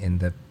now in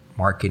the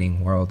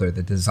marketing world or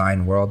the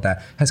design world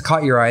that has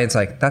caught your eye? It's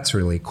like, that's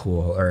really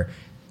cool. Or,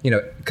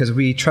 because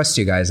we trust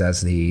you guys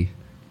as the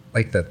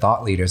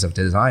thought leaders of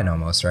design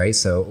almost, right?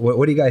 So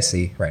what do you guys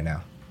see right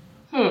now?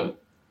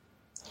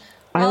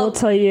 I will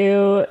tell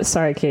you,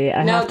 sorry, Kate,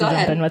 I have to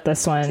jump in with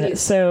this one. Please.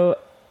 So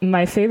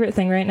my favorite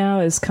thing right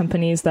now is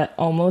companies that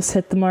almost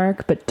hit the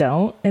mark, but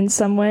don't in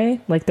some way.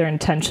 Like their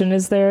intention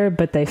is there,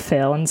 but they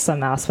fail in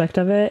some aspect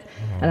of it.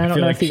 And I don't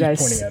know if you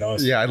guys... pointing at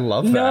us. Yeah, I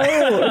love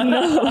that.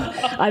 No,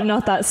 I'm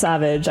not that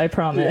savage, I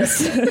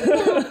promise.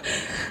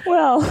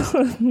 Well,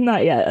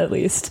 not yet, at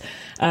least.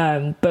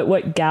 But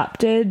what Gap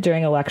did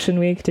during election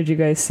week, did you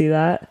guys see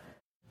that?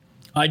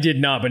 I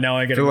did not, but now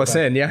I get to fill us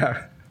in,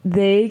 yeah.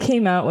 They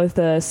came out with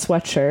a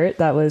sweatshirt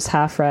that was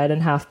half red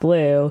and half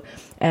blue,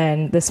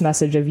 and this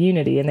message of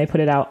unity, and they put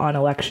it out on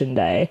election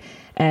day.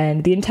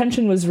 And the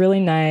intention was really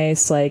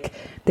nice. Like,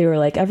 they were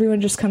like,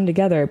 everyone just come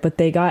together, but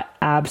they got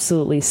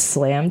absolutely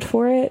slammed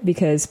for it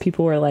because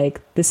people were like,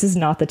 this is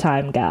not the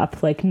time,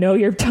 Gap. Like, know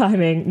your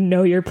timing,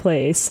 know your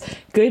place.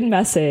 Good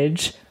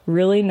message,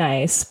 really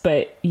nice,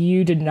 but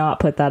you did not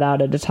put that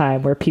out at a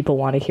time where people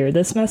want to hear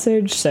this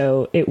message.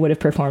 So it would have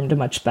performed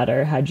much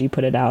better had you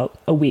put it out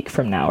a week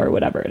from now or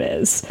whatever it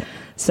is.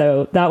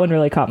 So that one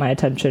really caught my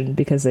attention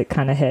because it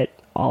kind of hit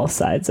all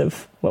sides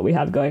of what we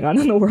have going on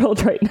in the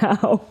world right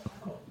now.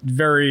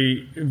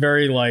 Very,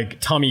 very like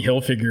Tommy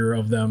Hilfiger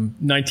of them,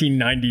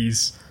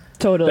 1990s.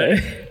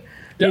 Totally.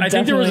 I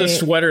think there was a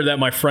sweater that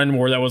my friend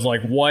wore that was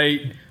like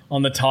white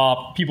on the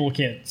top. People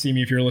can't see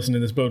me if you're listening to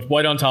this, but it's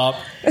white on top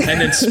and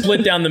then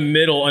split down the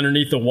middle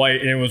underneath the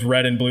white, and it was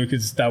red and blue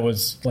because that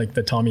was like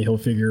the Tommy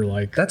Hilfiger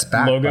like that's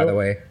back logo. By the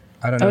way.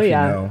 I don't know if you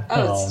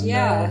know.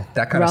 Yeah.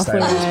 That kind Ralph of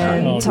style is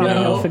back. Lauren, Tommy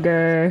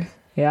Hilfiger.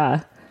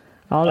 Yeah.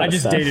 All that I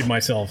just stuff. dated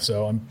myself,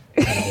 so I'm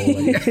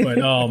kind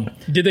of old.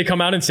 But did they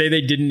come out and say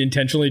they didn't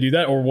intentionally do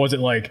that, or was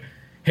it like,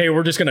 hey,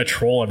 we're just going to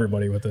troll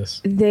everybody with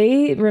this?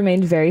 They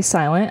remained very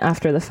silent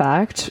after the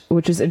fact,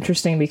 which is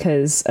interesting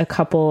because a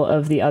couple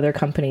of the other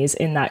companies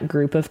in that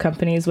group of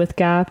companies with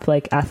Gap,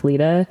 like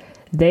Athleta,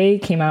 they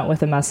came out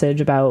with a message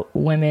about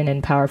women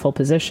in powerful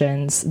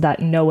positions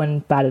that no one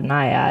batted an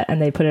eye at,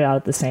 and they put it out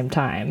at the same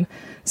time.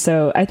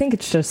 So I think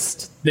it's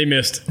just... They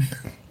missed.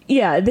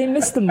 Yeah, they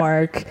missed the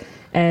mark.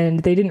 And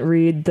they didn't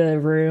read the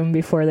room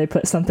before they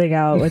put something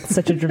out with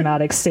such a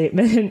dramatic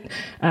statement.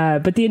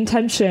 But the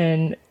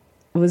intention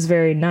was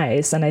very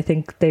nice. And I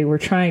think they were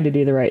trying to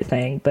do the right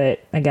thing.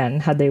 But again,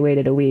 had they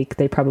waited a week,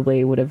 they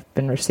probably would have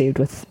been received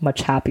with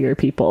much happier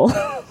people.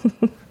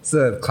 It's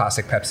the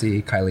classic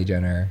Pepsi, Kylie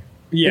Jenner.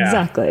 Yeah.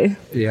 Exactly.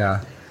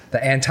 Yeah.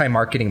 The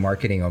anti-marketing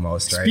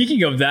almost, right?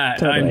 Speaking of that,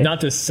 Totally. I'm not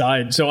to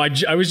side. So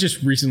I was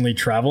just recently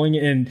traveling,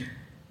 and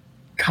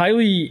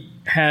Kylie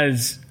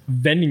has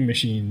vending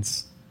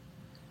machines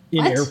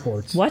in What?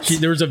 airports. What?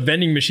 There was a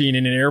vending machine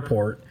in an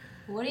airport.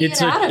 What do you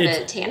get out of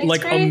it? Tanning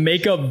like spray? a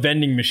makeup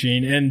vending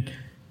machine. And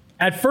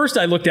at first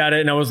I looked at it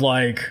and I was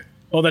like,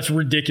 oh, that's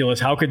ridiculous.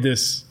 How could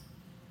this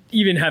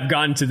even have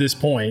gotten to this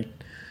point?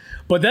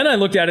 But then I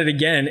looked at it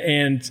again,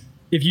 and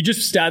if you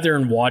just sat there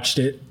and watched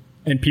it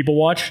and people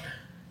watch,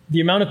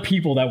 the amount of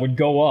people that would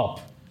go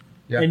up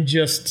and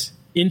just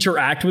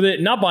interact with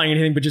it, not buying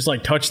anything, but just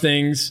like touch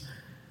things,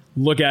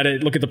 look at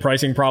it, look at the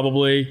pricing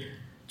probably,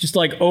 just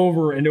like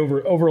over and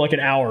over like an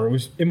hour.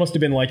 It must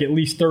have been like at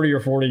least 30 or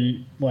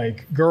 40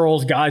 like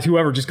girls, guys,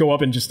 whoever, just go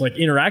up and just like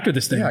interact with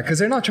this thing. Yeah, because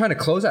they're not trying to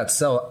close that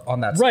sale on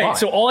that Right. spot.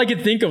 So all I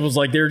could think of was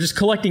like they're just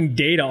collecting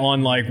data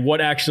on like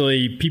what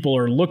actually people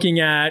are looking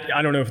at.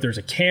 I don't know if there's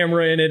a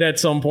camera in it at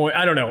some point.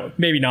 I don't know.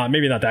 Maybe not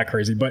that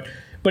crazy. But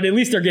at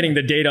least they're getting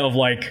the data of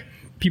like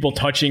people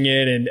touching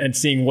it and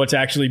seeing what's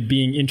actually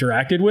being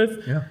interacted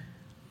with. Yeah.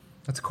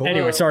 That's cool.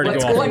 Anyway, sorry to go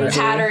off on what that.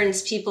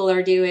 patterns people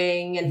are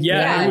doing. And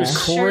Yeah, it was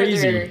I'm sure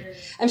crazy.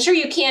 I'm sure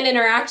you can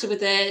interact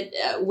with it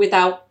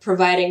without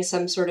providing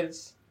some sort of,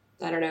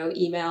 I don't know,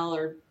 email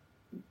or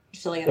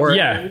filling out a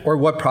form. Or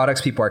what products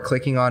people are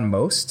clicking on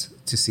most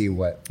to see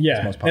what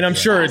is most popular. And I'm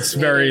sure it's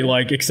very Fascinating.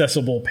 like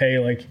accessible pay.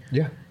 Like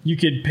Yeah. you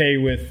could pay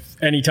with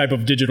any type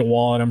of digital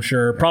wallet, I'm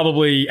sure.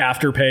 Probably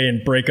Afterpay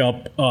and break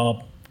up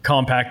a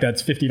compact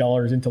that's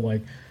 $50 into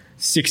like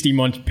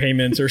 60-month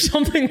payments or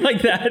something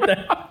like that.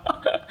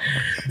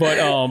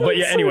 But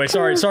yeah, anyway,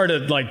 sorry to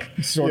like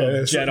sort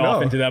of jet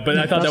off into that, but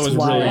I thought that was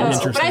really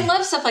interesting. But I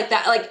love stuff like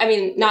that. Like, I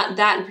mean, not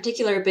that in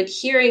particular, but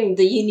hearing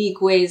the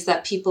unique ways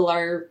that people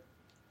are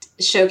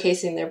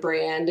showcasing their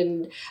brand.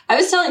 And I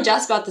was telling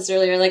Jess about this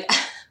earlier. Like,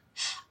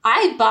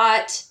 I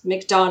bought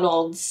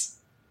McDonald's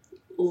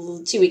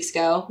 2 weeks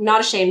ago. I'm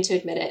not ashamed to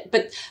admit it.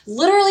 But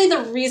literally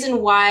the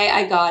reason why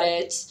I got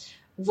it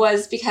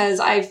was because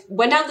I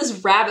went down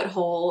this rabbit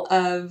hole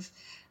of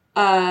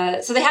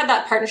so they had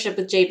that partnership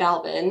with J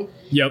Balvin.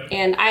 Yep.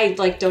 And I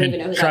like don't even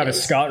know who Travis that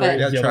is. Scott, but- right?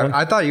 Yeah, The other one.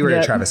 I thought you were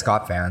a Travis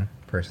Scott fan,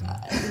 personally.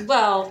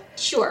 Well,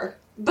 sure.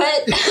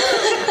 But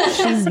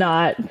She's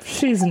not.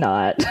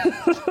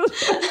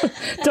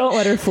 Don't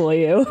let her fool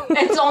you.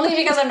 it's only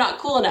because I'm not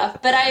cool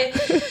enough. But I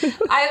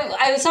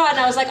saw it and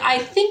I was like, I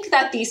think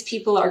that these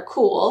people are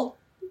cool.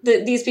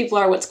 These people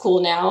are what's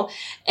cool now.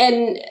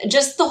 And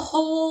just the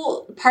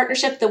whole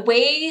partnership, the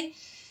way,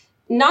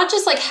 not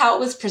just like how it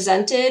was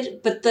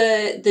presented, but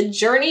the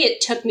journey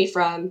it took me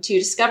from to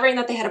discovering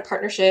that they had a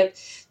partnership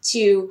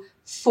to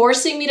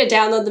forcing me to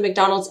download the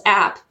McDonald's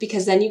app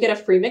because then you get a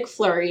free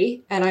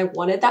McFlurry, and I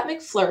wanted that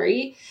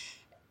McFlurry.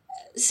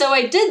 So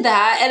I did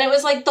that, and it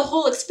was like the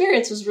whole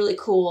experience was really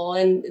cool,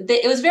 and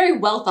it was very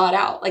well thought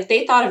out. Like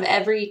they thought of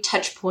every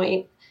touch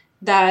point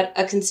that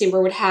a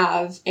consumer would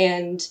have,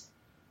 and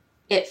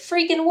it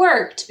freaking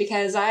worked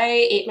because I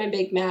ate my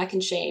Big Mac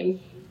in shame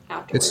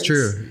afterwards. It's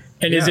true.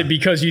 And is it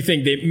because you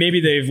think maybe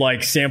they've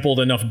like sampled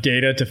enough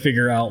data to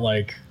figure out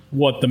like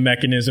what the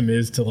mechanism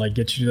is to like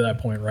get you to that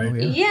point, right? Oh,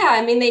 Yeah,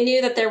 I mean, they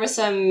knew that there was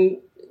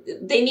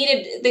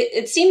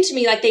it seemed to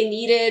me like they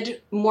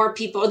needed more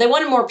people. They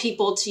wanted more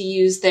people to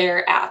use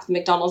their app,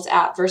 McDonald's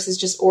app, versus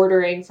just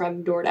ordering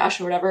from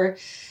DoorDash or whatever.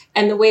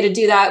 And the way to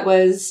do that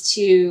was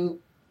to,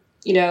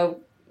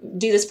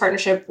 do this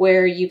partnership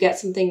where you get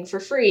something for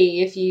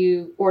free if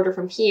you order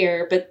from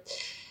here. But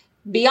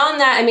beyond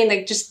that, I mean,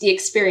 like just the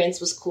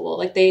experience was cool.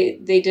 Like they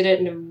did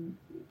it in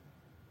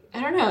I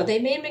don't know, they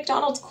made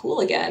McDonald's cool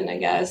again, I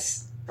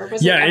guess. Or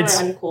was it ever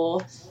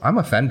uncool? I'm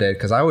offended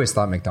because I always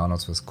thought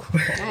McDonald's was cool.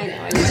 I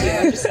know, I do too.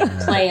 I'm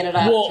just playing it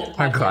up. Well,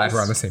 I'm glad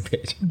we're on the same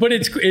page. But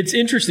it's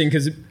interesting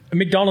because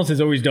McDonald's has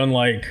always done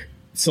like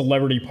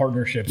celebrity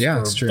partnerships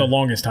for the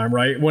longest time,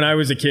 right? When I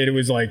was a kid, it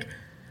was like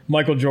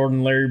Michael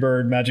Jordan, Larry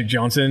Bird, Magic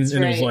Johnson.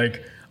 It was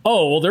like,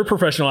 oh, well, they're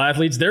professional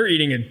athletes. They're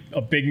eating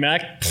a Big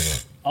Mac.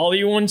 I'll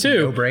eat one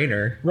too. No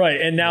brainer. Right.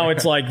 And now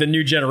it's like the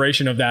new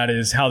generation of that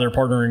is how they're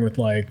partnering with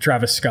like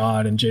Travis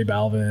Scott and J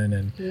Balvin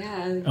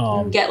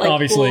and get like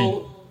obviously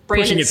cool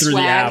pushing it through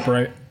swag. the app,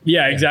 right?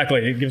 Yeah,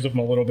 exactly. It gives them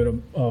a little bit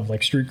of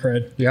like street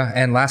cred. Yeah.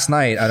 And last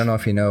night, I don't know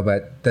if you know,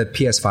 but the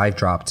PS5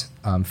 dropped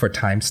for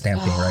time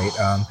stamping,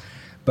 right?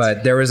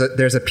 But there's a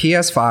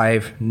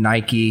PS5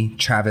 Nike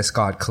Travis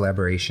Scott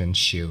collaboration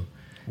shoe.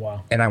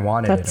 Wow. And I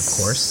wanted it, of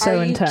course. So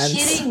Are intense.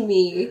 you kidding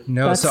me?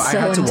 No, That's so I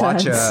had to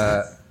watch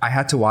intense. I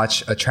had to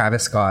watch a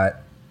Travis Scott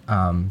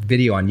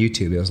video on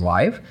YouTube. It was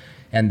live,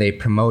 and they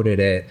promoted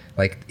it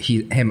like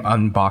him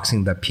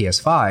unboxing the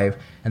PS5,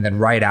 and then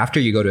right after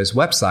you go to his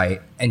website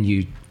and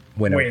you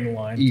win. Wait in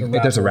line.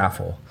 There's a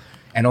raffle,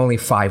 and only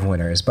 5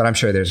 winners. But I'm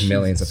sure there's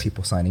millions of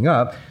people signing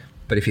up.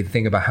 But if you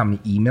think about how many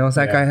emails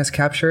that guy has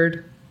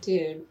captured,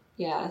 dude,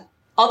 yeah,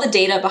 all the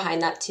data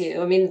behind that too.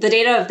 I mean, the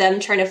data of them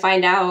trying to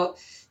find out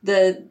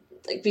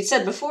like we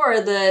said before,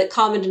 the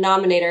common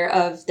denominator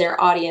of their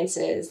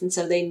audiences. And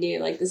so they knew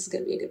like this is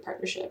going to be a good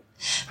partnership.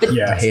 But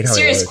I hate how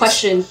serious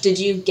question, did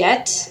you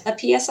get a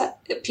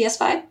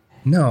PS5?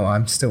 No,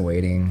 I'm still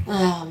waiting.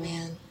 Oh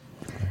man.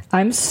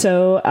 I'm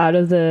so out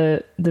of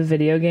the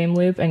video game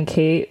loop, and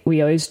Kate,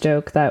 we always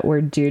joke that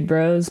we're dude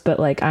bros, but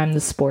like I'm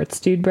the sports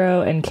dude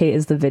bro and Kate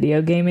is the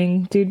video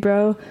gaming dude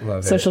bro.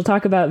 So she'll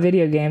talk about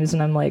video games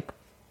and I'm like,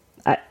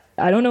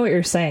 I don't know what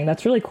you're saying.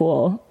 That's really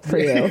cool for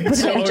you.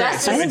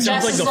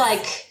 Just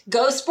like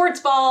go sports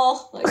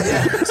ball. Like,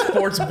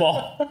 sports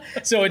ball.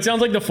 So it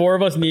sounds like the four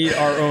of us need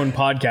our own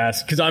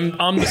podcast because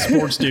I'm the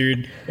sports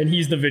dude and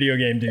he's the video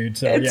game dude.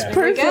 So it's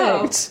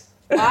perfect.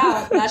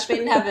 Wow, match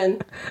made in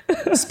heaven.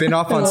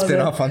 Spin-off on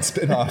spin-off on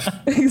spin-off.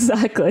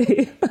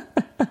 Exactly.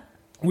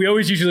 We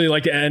always usually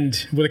like to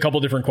end with a couple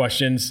different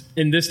questions.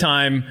 In this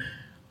time,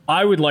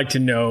 I would like to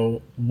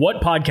know,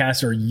 what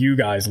podcasts are you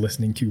guys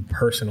listening to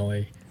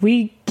personally?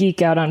 We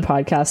geek out on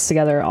podcasts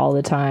together all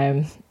the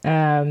time.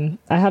 I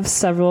have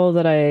several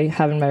that I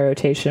have in my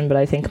rotation, but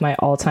I think my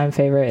all-time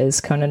favorite is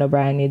Conan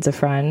O'Brien Needs a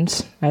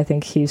Friend. I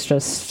think he's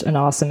just an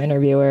awesome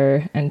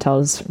interviewer and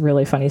tells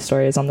really funny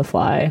stories on the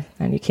fly,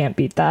 and you can't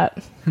beat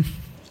that.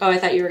 Oh, I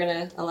thought you were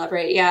going to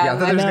elaborate. Yeah, I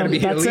thought there's going to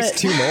be at least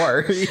 2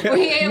 more. We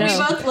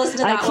both listened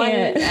to that one,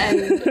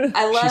 and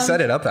I love. She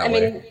set it up that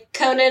way. I mean,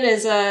 Conan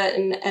is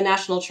a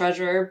national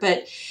treasure,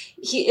 but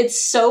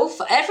it's so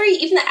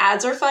even the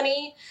ads are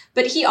funny.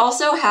 But he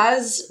also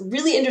has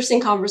really interesting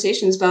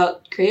conversations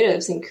about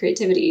creatives and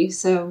creativity.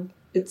 So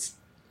it's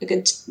a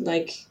good,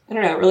 like, I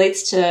don't know, it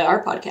relates to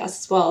our podcast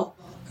as well.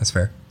 That's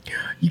fair.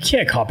 You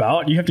can't cop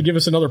out. You have to give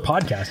us another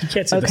podcast. You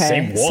can't say the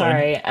same one.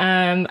 Sorry.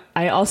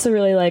 I also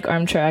really like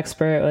Armchair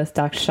Expert with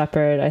Dax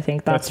Shepard. I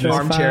think that's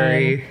really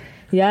fun.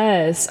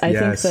 Yes. I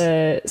think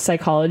the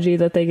psychology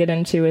that they get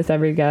into with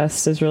every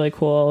guest is really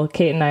cool.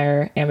 Kate and I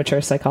are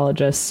amateur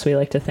psychologists, we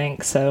like to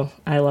think. So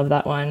I love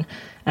that one.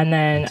 And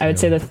then I would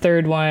say the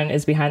third one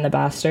is Behind the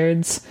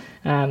Bastards.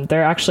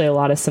 There are actually a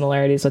lot of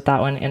similarities with that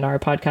one in our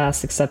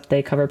podcast, except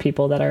they cover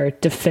people that are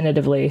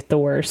definitively the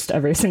worst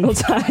every single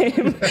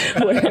time.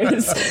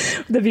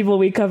 Whereas the people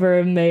we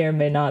cover may or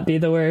may not be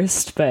the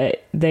worst,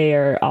 but they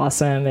are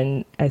awesome.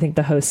 And I think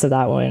the host of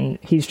that one,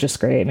 he's just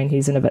great. I mean,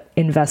 he's an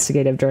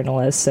investigative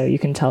journalist, so you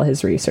can tell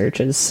his research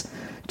is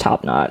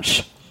top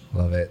notch.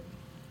 Love it.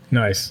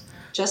 Nice.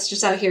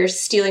 Just out here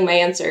stealing my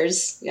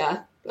answers.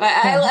 Yeah.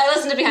 I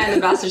listen to Behind the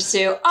Bastards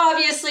too.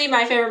 Obviously,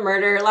 my favorite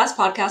murder, last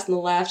podcast on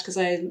the left, because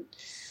I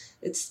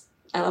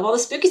love all the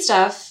spooky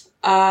stuff.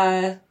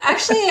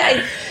 Actually,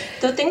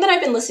 the thing that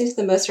I've been listening to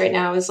the most right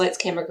now is Lights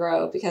Camera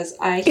Grow, because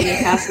I hear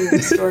passing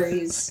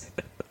stories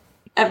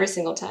every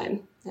single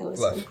time I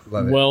listen.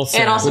 Love it. Well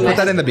said. And also we'll put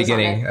that in the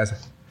beginning.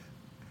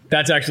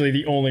 That's actually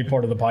the only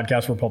part of the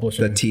podcast we're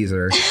publishing. The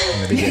teaser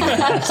in the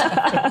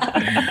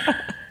beginning.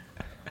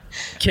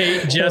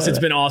 Kate, Jess, it's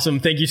been awesome.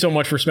 Thank you so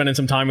much for spending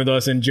some time with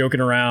us and joking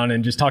around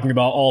and just talking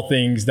about all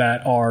things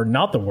that are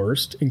not the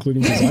worst,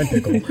 including Design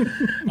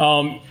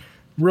Pickle.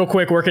 Real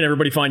quick, where can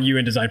everybody find you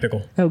in Design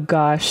Pickle? Oh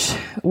gosh,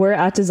 we're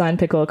at Design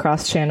Pickle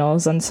across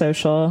channels on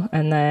social,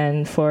 and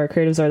then for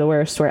Creatives Are the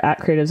Worst, we're at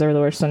Creatives Are the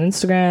Worst on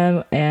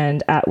Instagram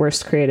and at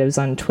Worst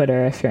Creatives on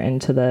Twitter if you're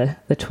into the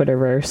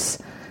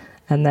Twitterverse.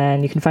 And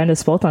then you can find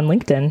us both on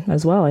LinkedIn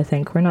as well. I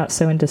think we're not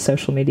so into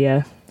social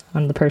media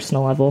on the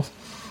personal level.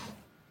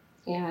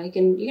 Yeah, you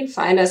can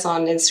find us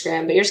on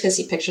Instagram, but you're just going to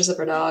see pictures of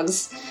our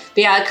dogs.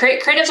 But yeah,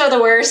 Creatives Are the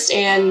Worst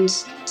and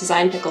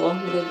Design Pickle are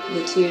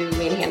the two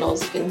main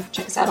handles you can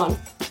check us out on.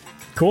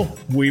 Cool.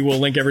 We will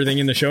link everything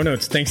in the show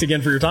notes. Thanks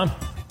again for your time.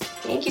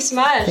 Thank you so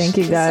much. Thank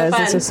you, guys.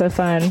 This was so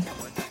fun.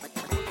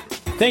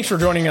 Thanks for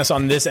joining us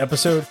on this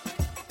episode.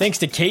 Thanks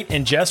to Kate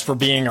and Jess for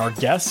being our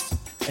guests.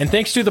 And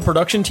thanks to the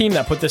production team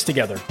that put this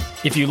together.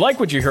 If you like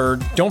what you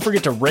heard, don't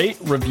forget to rate,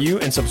 review,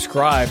 and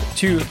subscribe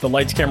to the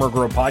Lights Camera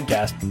Grow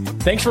podcast.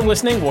 Thanks for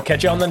listening. We'll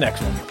catch you on the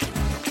next one.